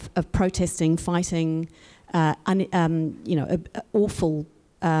 decades of protesting, fighting, awful,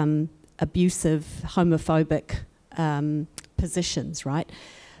 abusive, homophobic positions, right?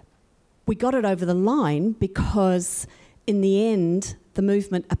 We got it over the line because in the end, the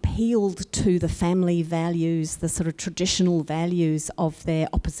movement appealed to the family values, the sort of traditional values of their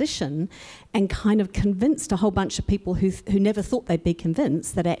opposition, and kind of convinced a whole bunch of people who never thought they'd be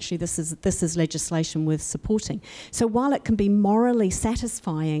convinced that actually this is legislation worth supporting. So while it can be morally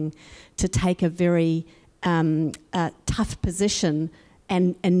satisfying to take a very tough position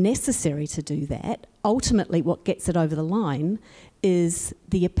and necessary to do that, ultimately what gets it over the line is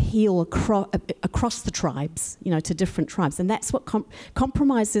the appeal across the tribes, to different tribes, and that's what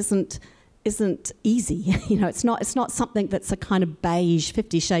compromise isn't easy. It's not something that's a kind of beige,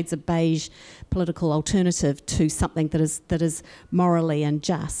 50 Shades of Beige political alternative to something that is moral and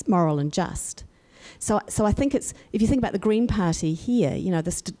just. So I think if you think about the Green Party here,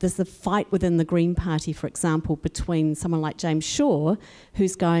 there's the fight within the Green Party, for example, between someone like James Shaw,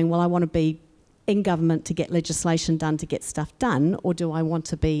 who's going, well, I want to be in government to get legislation done, to get stuff done, or do I want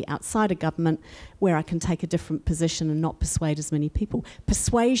to be outside of government where I can take a different position and not persuade as many people?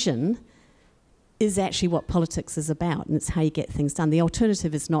 Persuasion is actually what politics is about, and it's how you get things done. The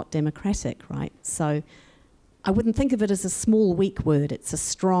alternative is not democratic, right? So I wouldn't think of it as a small, weak word. It's a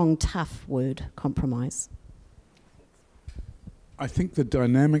strong, tough word, compromise. I think the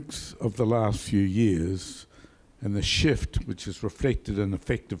dynamics of the last few years and the shift which is reflected in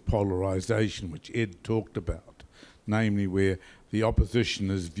effective polarisation, which Ed talked about, namely where the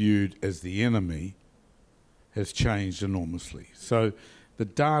opposition is viewed as the enemy, has changed enormously. So the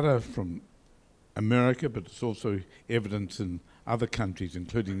data from America, but it's also evidence in other countries,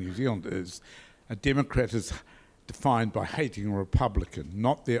 including New Zealand, is a Democrat is defined by hating a Republican,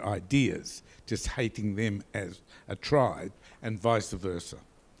 not their ideas, just hating them as a tribe, and vice versa.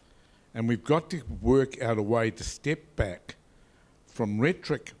 And we've got to work out a way to step back from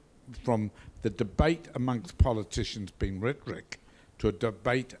rhetoric, from the debate amongst politicians being rhetoric, to a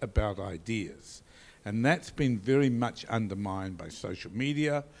debate about ideas. And that's been very much undermined by social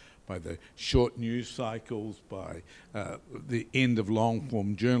media, by the short news cycles, by the end of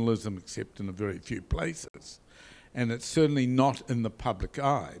long-form journalism, except in a very few places. And it's certainly not in the public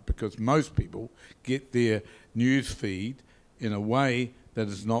eye, because most people get their news feed in a way that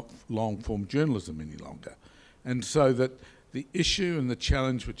is not long-form journalism any longer. And so that the issue and the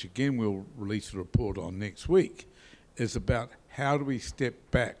challenge, which again we'll release a report on next week, is about how do we step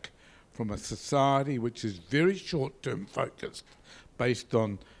back from a society which is very short-term focused, based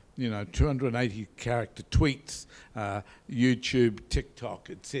on 280 character tweets, YouTube, TikTok,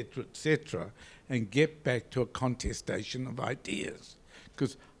 etc., and get back to a contestation of ideas.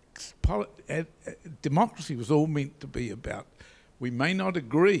 Because democracy was all meant to be about, we may not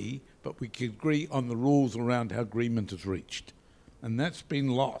agree, but we can agree on the rules around how agreement is reached. And that's been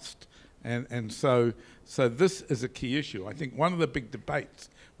lost. And so this is a key issue. I think one of the big debates,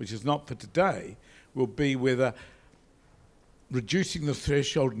 which is not for today, will be whether reducing the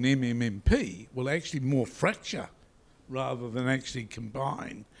threshold in MMMP will actually more fracture rather than actually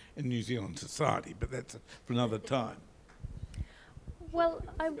combine in New Zealand society. But that's for another time. Well,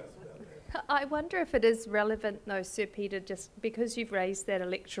 I wonder if it is relevant, though, Sir Peter, just because you've raised that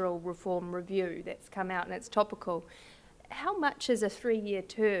electoral reform review that's come out and it's topical. How much is a 3-year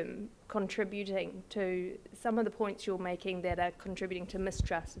term contributing to some of the points you're making that are contributing to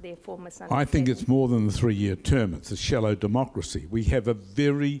mistrust, therefore misunderstanding? I think it's more than the 3-year term. It's a shallow democracy. We have a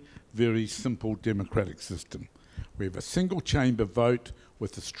very, very simple democratic system. We have a single chamber vote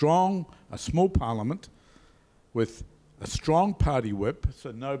with a small parliament, with a strong party whip,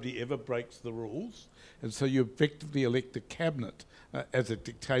 so nobody ever breaks the rules, and so you effectively elect a cabinet as a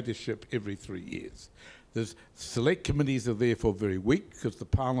dictatorship every 3 years. The select committees are therefore very weak because the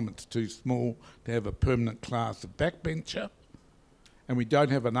parliament's too small to have a permanent class of backbencher, and we don't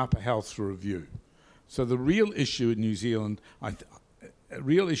have an upper house for review. So the real issue in New Zealand, is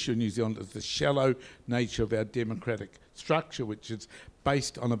the shallow nature of our democratic structure, which is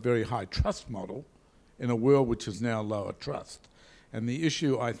based on a very high trust model in a world which is now lower trust. And the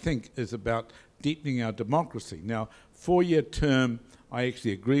issue, I think, is about deepening our democracy. Now, 4-year term, I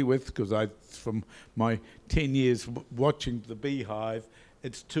actually agree with, because from my 10 years watching the Beehive,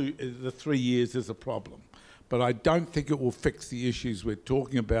 the 3 years is a problem. But I don't think it will fix the issues we're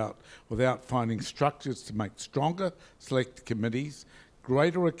talking about without finding structures to make stronger select committees,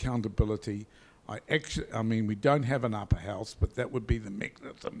 greater accountability. I mean, we don't have an upper house, but that would be the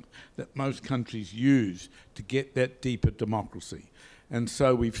mechanism that most countries use to get that deeper democracy. And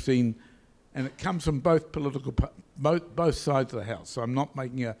so we've seen, and it comes from both both sides of the house. So I'm not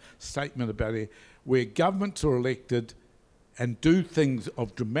making a statement about it, where governments are elected and do things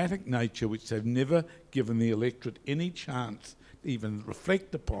of dramatic nature which they've never given the electorate any chance to even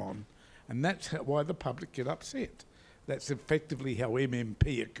reflect upon, and that's why the public get upset. That's effectively how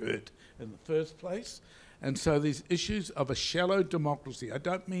MMP occurred in the first place. And so these issues of a shallow democracy,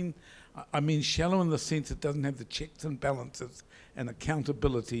 I mean shallow in the sense it doesn't have the checks and balances and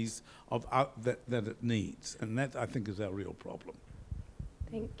accountabilities of that it needs. And that, I think, is our real problem.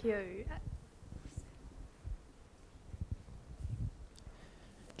 Thank you.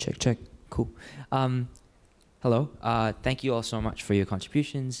 Check. Cool. Hello. Thank you all so much for your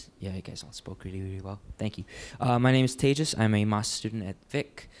contributions. Yeah, you guys all spoke really, really well. Thank you. My name is Tejas. I'm a master's student at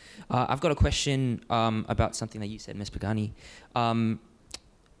Vic. I've got a question about something that you said, Ms. Pagani. I'm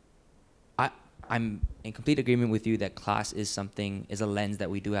in complete agreement with you that class is a lens that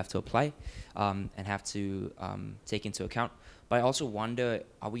we do have to apply and have to take into account. But I also wonder,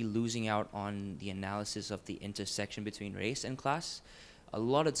 are we losing out on the analysis of the intersection between race and class? A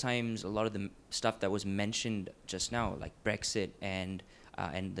lot of times, a lot of the stuff that was mentioned just now, like Brexit and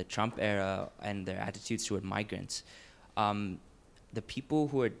the Trump era and their attitudes toward migrants, the people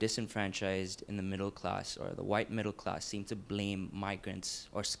who are disenfranchised in the middle class or the white middle class seem to blame migrants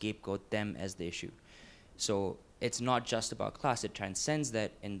or scapegoat them as the issue. So it's not just about class, it transcends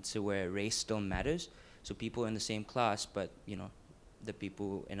that into where race still matters. So people in the same class, but the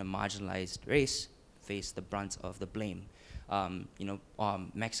people in a marginalized race face the brunt of the blame.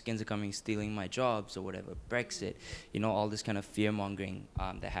 Mexicans are coming stealing my jobs or whatever, Brexit, all this kind of fear-mongering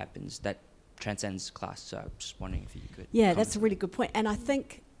that happens that transcends class. So I was just wondering if you could comment. That's a really good point. And I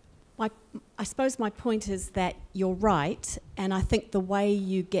think, I suppose my point is that you're right, and I think the way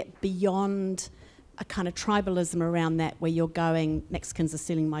you get beyond a kind of tribalism around that, where you're going, Mexicans are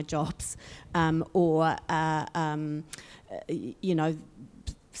stealing my jobs, or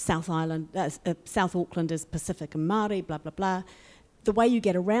South Auckland is Pacific and Māori, blah, blah, blah. The way you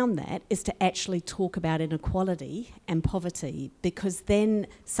get around that is to actually talk about inequality and poverty, because then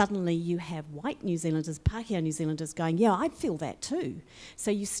suddenly you have white New Zealanders, Pākehā New Zealanders going, yeah, I feel that too. So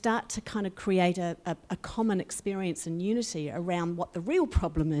you start to kind of create a common experience and unity around what the real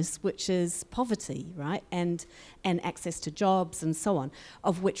problem is, which is poverty, right? And access to jobs and so on,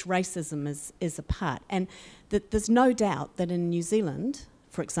 of which racism is a part. And there's no doubt that in New Zealand,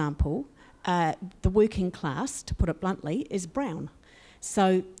 for example, the working class, to put it bluntly, is brown.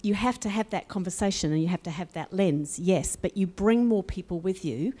 So you have to have that conversation and you have to have that lens, yes, but you bring more people with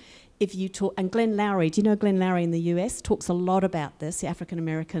you if you talk. And Glenn Lowry, do you know Glenn Lowry in the US, talks a lot about this, the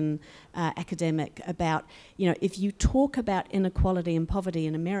African-American academic, about, if you talk about inequality and poverty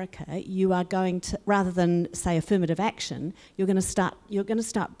in America, you are going to, rather than say affirmative action, you're going to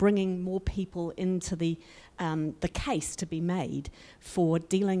start bringing more people into the case to be made for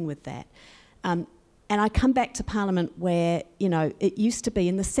dealing with that. And I come back to Parliament where, it used to be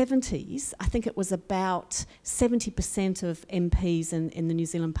in the 70s, I think it was about 70% of MPs in the New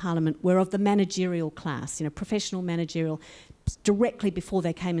Zealand Parliament were of the managerial class, professional managerial, directly before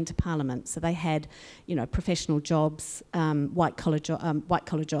they came into Parliament. So they had, professional jobs, white-collar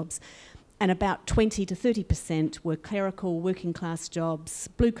jobs. And about 20 to 30% were clerical, working-class jobs,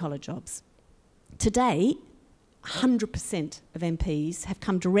 blue-collar jobs. Today, 100% of MPs have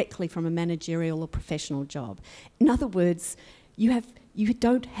come directly from a managerial or professional job. In other words, you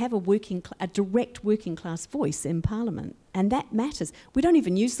don't have a direct working class voice in Parliament, and that matters. We don't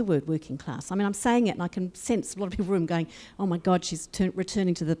even use the word working class. I mean, I'm saying it and I can sense a lot of people in the room going, oh my God, she's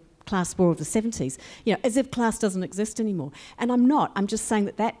returning to the class war of the 70s, as if class doesn't exist anymore. And I'm not. I'm just saying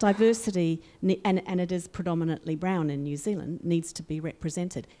that diversity, and it is predominantly brown in New Zealand, needs to be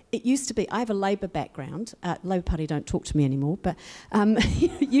represented. It used to be, I have a Labour background, Labour Party don't talk to me anymore, but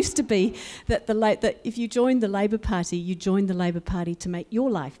it used to be that that if you joined the Labour Party, you joined the Labour Party to make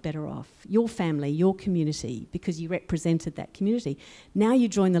your life better off, your family, your community, because you represented that community. Now you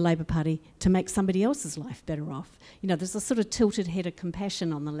join the Labour Party to make somebody else's life better off. There's a sort of tilted head of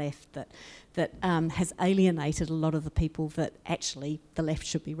compassion on the left that has alienated a lot of the people that actually the left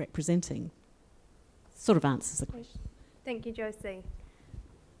should be representing. Sort of answers the question. Thank you, Josie.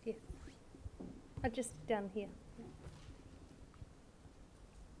 Yes. Just down here.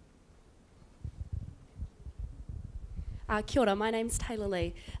 Kia ora, my name's Taylor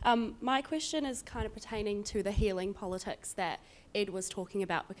Lee. My question is kind of pertaining to the healing politics that Ed was talking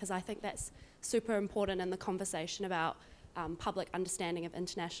about, because I think that's super important in the conversation about public understanding of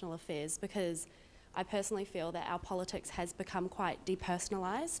international affairs, because I personally feel that our politics has become quite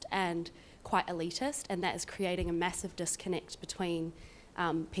depersonalised and quite elitist, and that is creating a massive disconnect between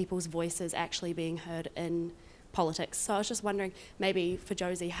people's voices actually being heard in politics. So I was just wondering, maybe for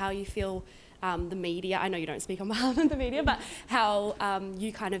Josie, how you feel the media, I know you don't speak on behalf of the media, but how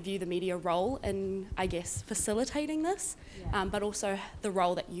you kind of view the media role in, I guess, facilitating this, but also the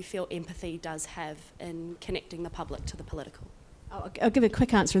role that you feel empathy does have in connecting the public to the political. I'll give a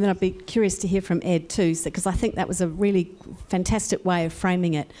quick answer, and then I'd be curious to hear from Ed too, because I think that was a really fantastic way of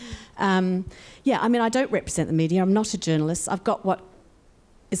framing it. Yeah, I mean, I don't represent the media. I'm not a journalist. I've got what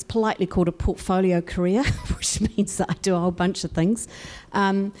is politely called a portfolio career, which means that I do a whole bunch of things.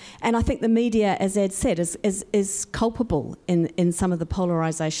 And I think the media, as Ed said, is culpable in some of the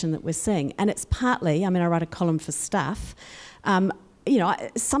polarisation that we're seeing. And it's partly, I mean, I write a column for Stuff. You know,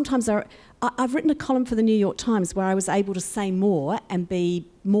 sometimes I've written a column for the New York Times where I was able to say more and be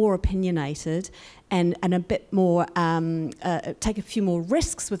more opinionated and a bit more, take a few more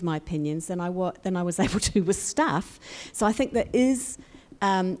risks with my opinions than I was able to with Stuff. So I think there is,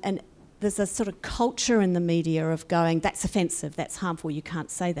 and there's a sort of culture in the media of going, that's offensive, that's harmful, you can't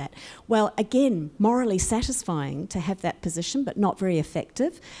say that. Well, again, morally satisfying to have that position, but not very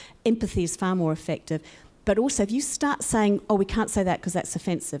effective. Empathy is far more effective. But also, if you start saying, oh, we can't say that because that's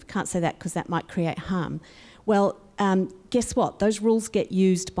offensive, can't say that because that might create harm, well, guess what? Those rules get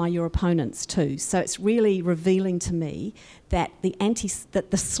used by your opponents too. So it's really revealing to me that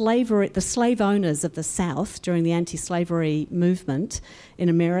the slave owners of the South during the anti-slavery movement in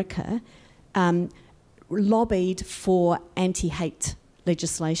America lobbied for anti-hate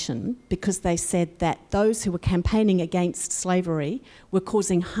legislation because they said that those who were campaigning against slavery were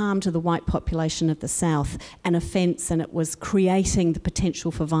causing harm to the white population of the South, an offence, and it was creating the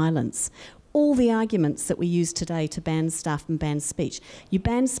potential for violence. All the arguments that we use today to ban stuff and ban speech. You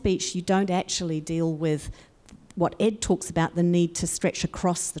ban speech, you don't actually deal with what Ed talks about, the need to stretch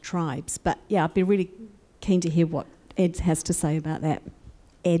across the tribes. But yeah, I'd be really keen to hear what Ed has to say about that.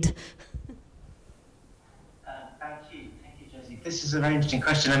 Ed. This is a very interesting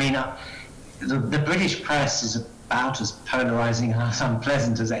question. I mean, the British press is about as polarising and as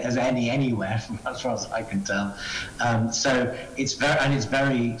unpleasant as any anywhere, as far as I can tell. So it's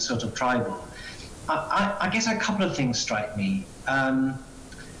very sort of tribal. I guess a couple of things strike me.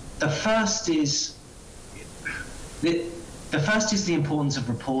 The first is the importance of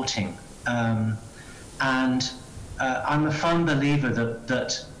reporting, and I'm a firm believer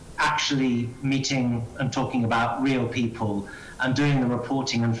that actually meeting and talking about real people and doing the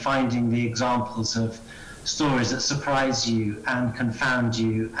reporting and finding the examples of stories that surprise you and confound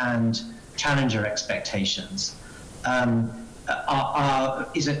you and challenge your expectations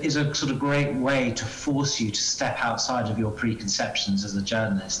is a sort of great way to force you to step outside of your preconceptions as a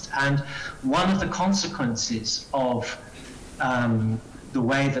journalist. And one of the consequences of the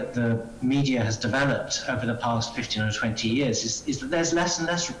way that the media has developed over the past 15 or 20 years is that there's less and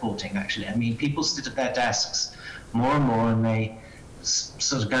less reporting, actually. I mean, people sit at their desks more and more, and they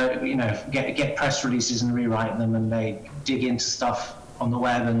sort of go, you know, get press releases and rewrite them, and they dig into stuff on the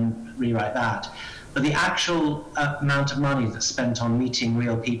web and rewrite that. But the actual amount of money that's spent on meeting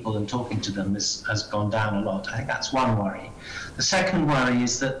real people and talking to them has gone down a lot. I think that's one worry. The second worry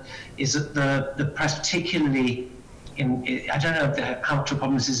is that the press, particularly I don't know how much of a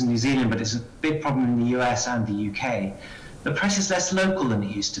problem this is in New Zealand, but it's a big problem in the US and the UK. The press is less local than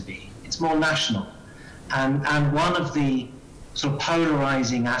it used to be. It's more national. And one of the sort of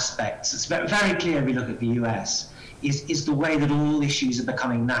polarizing aspects, it's very, very clear if you look at the US, is the way that all issues are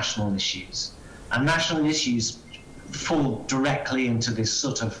becoming national issues. And national issues fall directly into this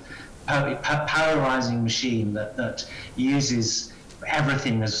sort of polarizing machine that uses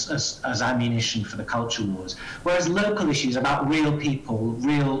everything as ammunition for the culture wars. Whereas local issues about real people,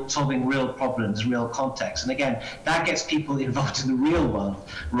 solving real problems, real context. And again, that gets people involved in the real world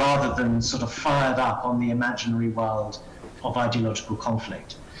rather than sort of fired up on the imaginary world of ideological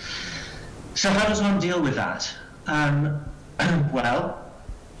conflict. So how does one deal with that? Well,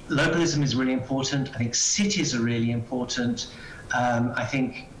 localism is really important. I think cities are really important. I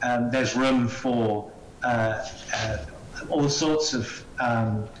think there's room for all sorts of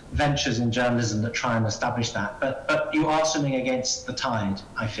ventures in journalism that try and establish that. But you are swimming against the tide,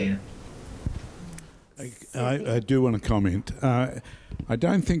 I fear. I do want to comment. I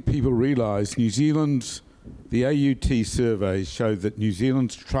don't think people realise the AUT surveys show that New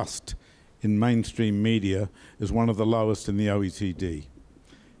Zealand's trust in mainstream media is one of the lowest in the OECD.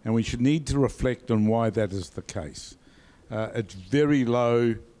 And we should need to reflect on why that is the case. It's very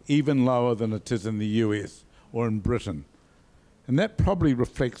low, even lower than it is in the US or in Britain. And that probably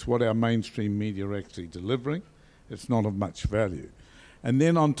reflects what our mainstream media are actually delivering. It's not of much value. And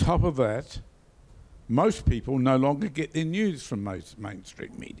then on top of that, most people no longer get their news from most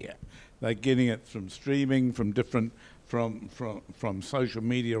mainstream media. They're getting it from streaming, from different, from social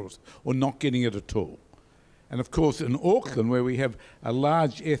media, or not getting it at all. And of course, in Auckland, where we have a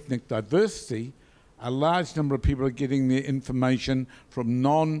large ethnic diversity, a large number of people are getting their information from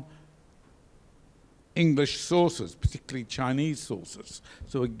non-English sources, particularly Chinese sources.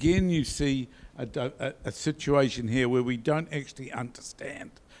 So again, you see a situation here where we don't actually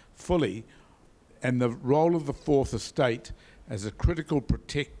understand fully, and the role of the Fourth Estate as a critical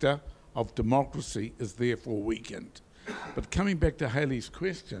protector of democracy is therefore weakened. But coming back to Hayley's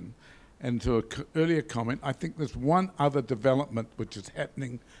question, and to an earlier comment, I think there's one other development which is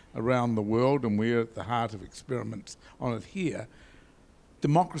happening around the world, and we're at the heart of experiments on it here.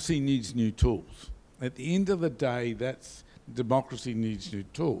 Democracy needs new tools. At the end of the day, democracy needs new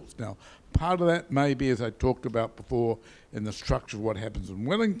tools. Now, part of that may be, as I talked about before, in the structure of what happens in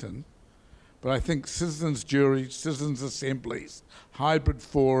Wellington, but I think citizens' juries, citizens' assemblies, hybrid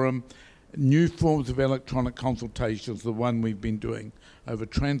forum, new forms of electronic consultations, the one we've been doing over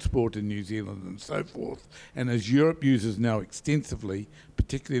transport in New Zealand and so forth, and as Europe uses now extensively,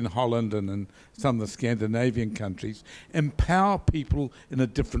 particularly in Holland and in some of the Scandinavian countries, empower people in a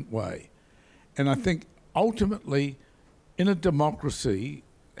different way. And I think ultimately, in a democracy,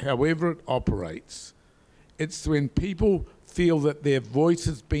 however it operates, it's when people feel that their voice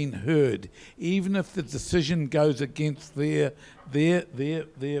has been heard, even if the decision goes against their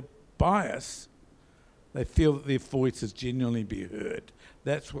bias, they feel that their voice has genuinely been heard.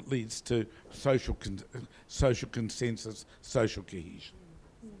 That's what leads to social consensus, social cohesion.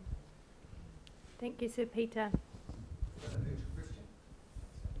 Thank you, Sir Peter.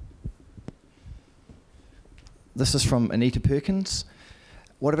 This is from Anita Perkins.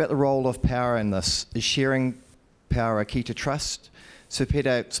 What about the role of power in this? Is sharing power a key to trust? Sir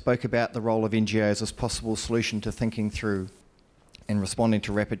Peter spoke about the role of NGOs as possible solution to thinking through and responding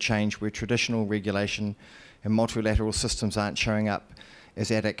to rapid change where traditional regulation and multilateral systems aren't showing up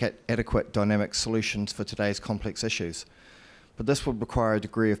as adequate dynamic solutions for today's complex issues. But this would require a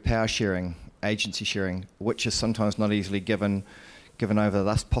degree of power sharing, agency sharing, which is sometimes not easily given over,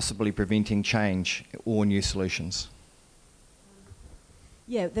 thus possibly preventing change or new solutions.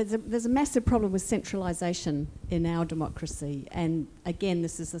 Yeah, there's a massive problem with centralisation in our democracy, and again,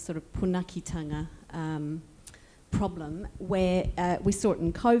 this is a sort of punakitanga problem where we saw it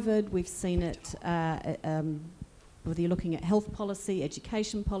in COVID, we've seen it whether you're looking at health policy,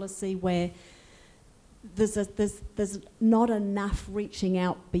 education policy, where there's not enough reaching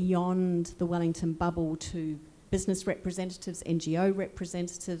out beyond the Wellington bubble to business representatives, NGO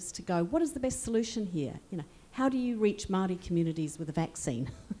representatives to go, what is the best solution here? You know, how do you reach Māori communities with a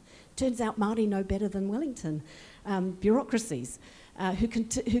vaccine? Turns out Māori know better than Wellington bureaucracies who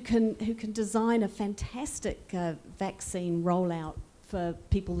can design a fantastic vaccine rollout for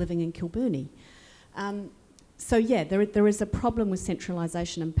people living in Kilburnie. So yeah, there is a problem with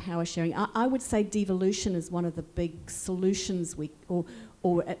centralisation and power sharing. I would say devolution is one of the big solutions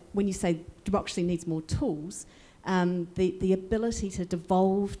when you say democracy needs more tools, the ability to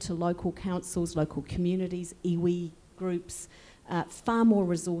devolve to local councils, local communities, iwi groups, far more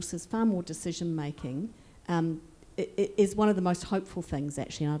resources, far more decision making, is one of the most hopeful things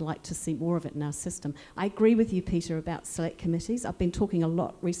actually, and I'd like to see more of it in our system. I agree with you, Peter, about select committees. I've been talking a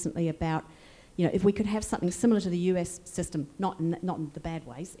lot recently about, you know, if we could have something similar to the US system, not in the bad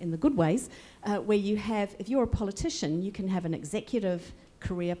ways, in the good ways, where you have, if you're a politician, you can have an executive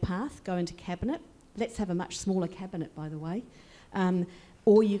career path, go into cabinet. Let's have a much smaller cabinet, by the way.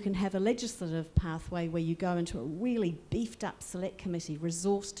 Or you can have a legislative pathway where you go into a really beefed up select committee,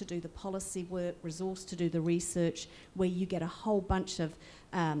 resourced to do the policy work, resourced to do the research, where you get a whole bunch of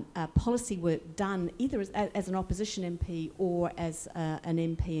policy work done either as an opposition MP or as an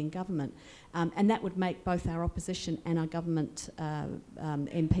MP in government. And that would make both our opposition and our government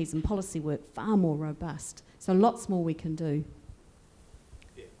MPs and policy work far more robust. So lots more we can do.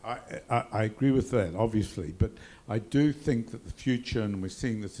 I agree with that, obviously, but I do think that the future, and we're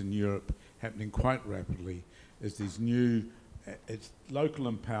seeing this in Europe happening quite rapidly, is these new, it's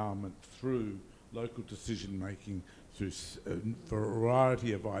local empowerment through local decision-making through a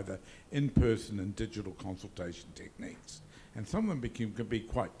variety of either in-person and digital consultation techniques. And some of them can be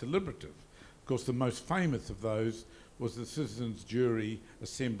quite deliberative. Of course, the most famous of those was the Citizens' Jury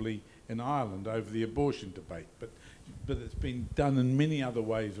Assembly in Ireland over the abortion debate. But it's been done in many other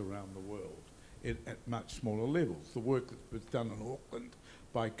ways around the world at much smaller levels. The work that was done in Auckland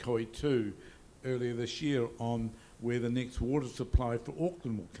by Koi 2 earlier this year on where the next water supply for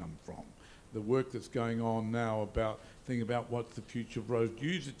Auckland will come from. The work that's going on now thinking about what's the future of road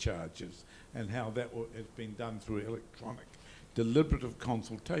user charges and how that has been done through electronic deliberative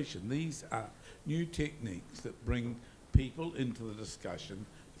consultation. These are new techniques that bring people into the discussion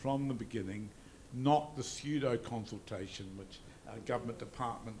from the beginning, not the pseudo-consultation which our government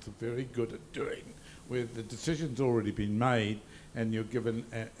departments are very good at doing, where the decision's already been made and you're given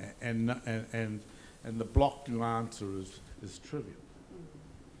and the block to answer is trivial.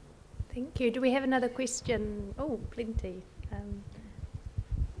 Thank you. Do we have another question? Oh, plenty.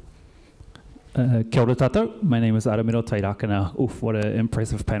 Kia ora tātou. My name is Aramiro Tairakana. Oof, what an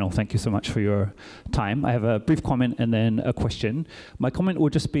impressive panel. Thank you so much for your time. I have a brief comment and then a question. My comment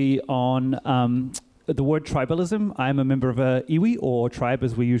would just be on the word tribalism. I'm a member of a iwi, or tribe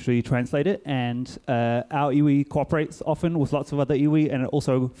as we usually translate it, and our iwi cooperates often with lots of other iwi, and it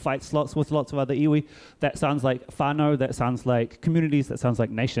also fights lots with lots of other iwi. That sounds like whānau, that sounds like communities, that sounds like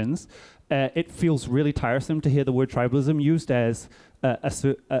nations. It feels really tiresome to hear the word tribalism used as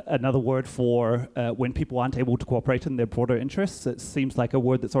another word for when people aren't able to cooperate in their broader interests. It seems like a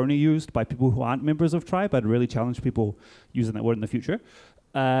word that's only used by people who aren't members of tribe. I'd really challenge people using that word in the future.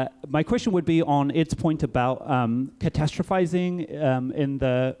 My question would be on Ed's point about catastrophizing in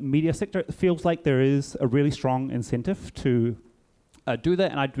the media sector. It feels like there is a really strong incentive to do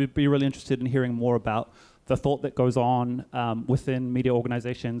that, and I'd be really interested in hearing more about the thought that goes on within media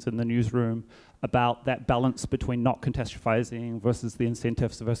organizations in the newsroom about that balance between not catastrophizing versus the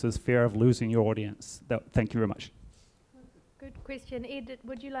incentives versus fear of losing your audience. Thank you very much. Good question. Ed,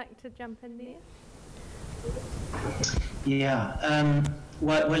 would you like to jump in there? Yeah,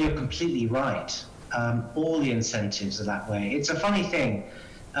 well, you're completely right. All the incentives are that way. It's a funny thing.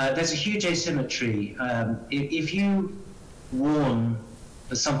 There's a huge asymmetry. If you warn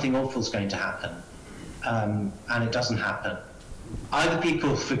that something awful is going to happen, and it doesn't happen, either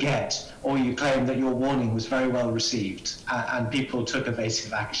people forget or you claim that your warning was very well received and people took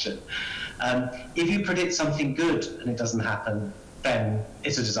evasive action. If you predict something good and it doesn't happen, then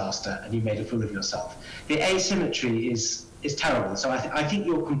it's a disaster and you made a fool of yourself. The asymmetry is terrible. So I think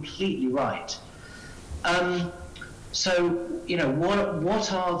you're completely right. So, you know,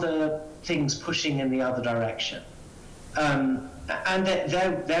 what are the things pushing in the other direction? And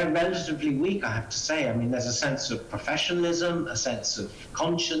they're relatively weak, I have to say. I mean, there's a sense of professionalism, a sense of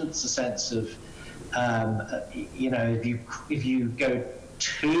conscience, a sense of, you know, if you go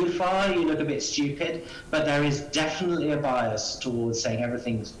too far, you look a bit stupid, but there is definitely a bias towards saying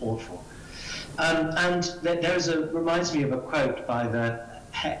everything's awful. And reminds me of a quote by the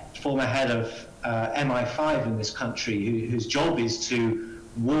former head of MI5 in this country, whose job is to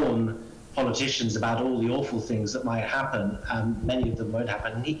warn politicians about all the awful things that might happen, and many of them won't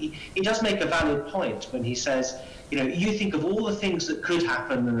happen. And he does make a valid point when he says, you know, you think of all the things that could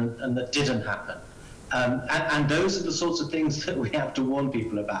happen and that didn't happen. And those are the sorts of things that we have to warn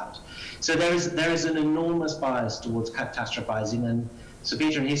people about. So there is an enormous bias towards catastrophizing, and Sir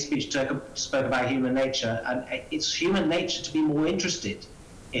Peter in his speech spoke about human nature, and it's human nature to be more interested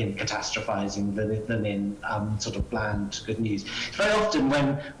in catastrophizing than in sort of bland good news. Very often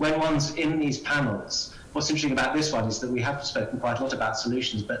when one's in these panels, what's interesting about this one is that we have spoken quite a lot about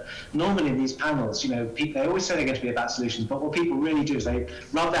solutions, but normally in these panels, you know, they always say they're going to be about solutions, but what people really do is they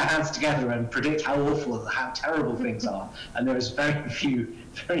rub their hands together and predict how awful, how terrible things are, and there is very few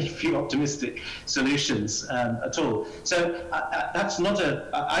optimistic solutions at all. So that's not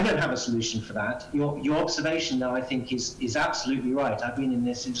I don't have a solution for that. Your observation, though, I think is absolutely right. I've been in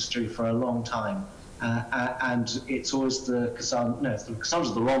this industry for a long time, and it's always Cassandra's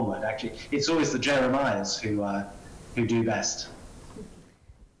the wrong word, actually. It's always the Jeremiahs who do best.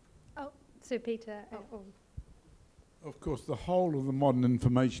 Oh, Sir Peter. Of course, the whole of the modern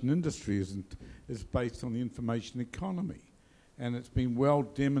information industry is based on the information economy. And it's been well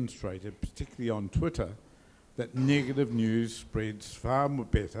demonstrated, particularly on Twitter, that negative news spreads far more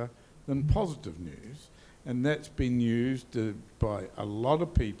better than positive news. And that's been used by a lot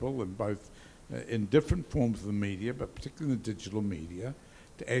of people in both in different forms of the media, but particularly in the digital media,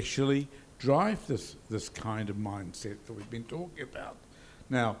 to actually drive this kind of mindset that we've been talking about.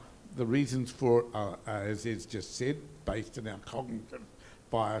 Now, the reasons for, as Ed's just said, based on our cognitive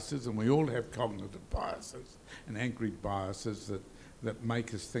biases, and we all have cognitive biases and anchored biases that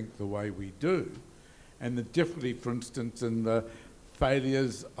make us think the way we do. And the difficulty, for instance, in the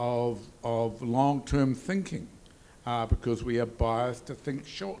failures of long-term thinking because we are biased to think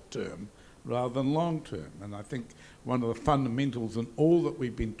short-term rather than long-term. And I think one of the fundamentals in all that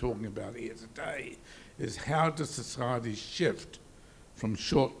we've been talking about here today is how does society shift from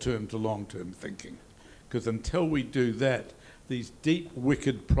short-term to long-term thinking? Because until we do that, these deep,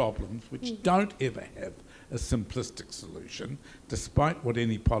 wicked problems, which don't ever have a simplistic solution, despite what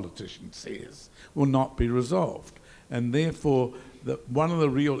any politician says, will not be resolved. And therefore, one of the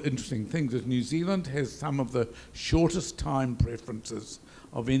real interesting things is New Zealand has some of the shortest time preferences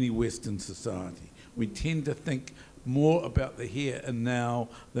of any Western society. We tend to think more about the here and now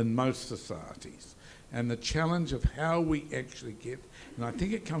than most societies. And the challenge of how we actually get, and I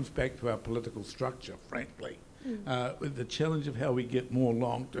think it comes back to our political structure, frankly, the challenge of how we get more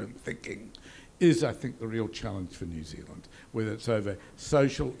long-term thinking is, I think, the real challenge for New Zealand, whether it's over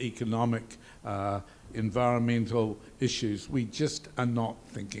social, economic, environmental issues. We just are not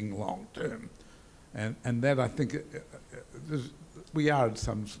thinking long-term. And that, I think, we are in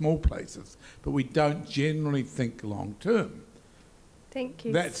some small places, but we don't generally think long-term. Thank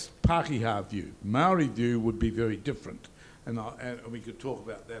you. That's Pākehā view. Maori view would be very different, and we could talk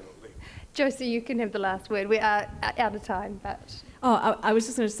about that at length. Josie, you can have the last word. We are out of time, but... Oh, I was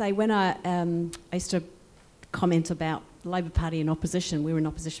just going to say, when I used to comment about the Labour Party in opposition, we were in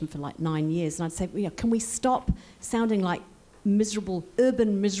opposition for like 9 years, and I'd say, can we stop sounding like miserable,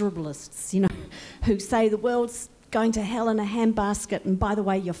 urban miserablists, who say the world's going to hell in a handbasket, and by the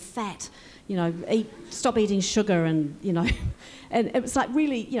way, you're fat, stop eating sugar, and, and it was like,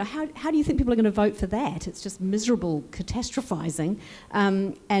 really, how do you think people are going to vote for that? It's just miserable catastrophising.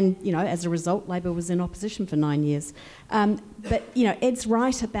 And, as a result, Labor was in opposition for 9 years. But, Ed's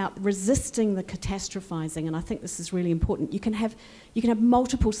right about resisting the catastrophising, and I think this is really important. You can have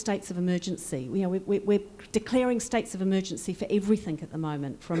multiple states of emergency. We're declaring states of emergency for everything at the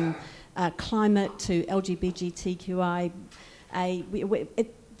moment, from climate to LGBTQI.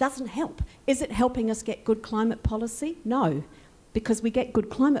 It doesn't help. Is it helping us get good climate policy? No, because we get good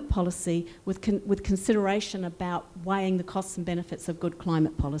climate policy with consideration about weighing the costs and benefits of good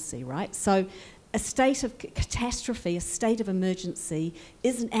climate policy, right? So a state of catastrophe, a state of emergency,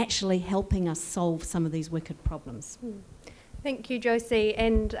 isn't actually helping us solve some of these wicked problems. Thank you, Josie.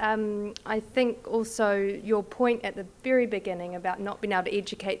 And I think also your point at the very beginning about not being able to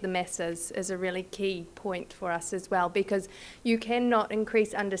educate the masses is a really key point for us as well, because you cannot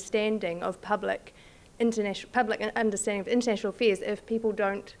increase understanding of public understanding of international affairs if people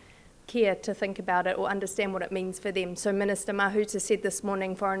don't care to think about it or understand what it means for them. So Minister Mahuta said this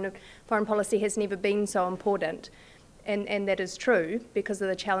morning, foreign policy has never been so important. And that is true because of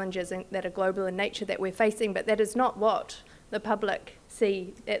the challenges that are global in nature that we're facing, but that is not what the public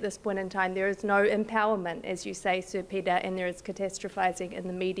see at this point in time. There is no empowerment, as you say, Sir Peter, and there is catastrophising in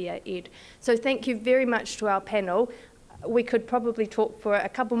the media, Ed. So thank you very much to our panel. We could probably talk for a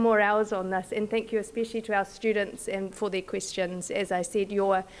couple more hours on this, and thank you especially to our students and for their questions. As I said,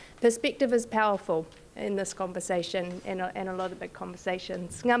 your perspective is powerful in this conversation and a lot of big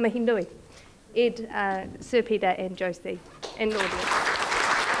conversations. Ngā mihi nui. Ed, Sir Peter and Josie, and audience.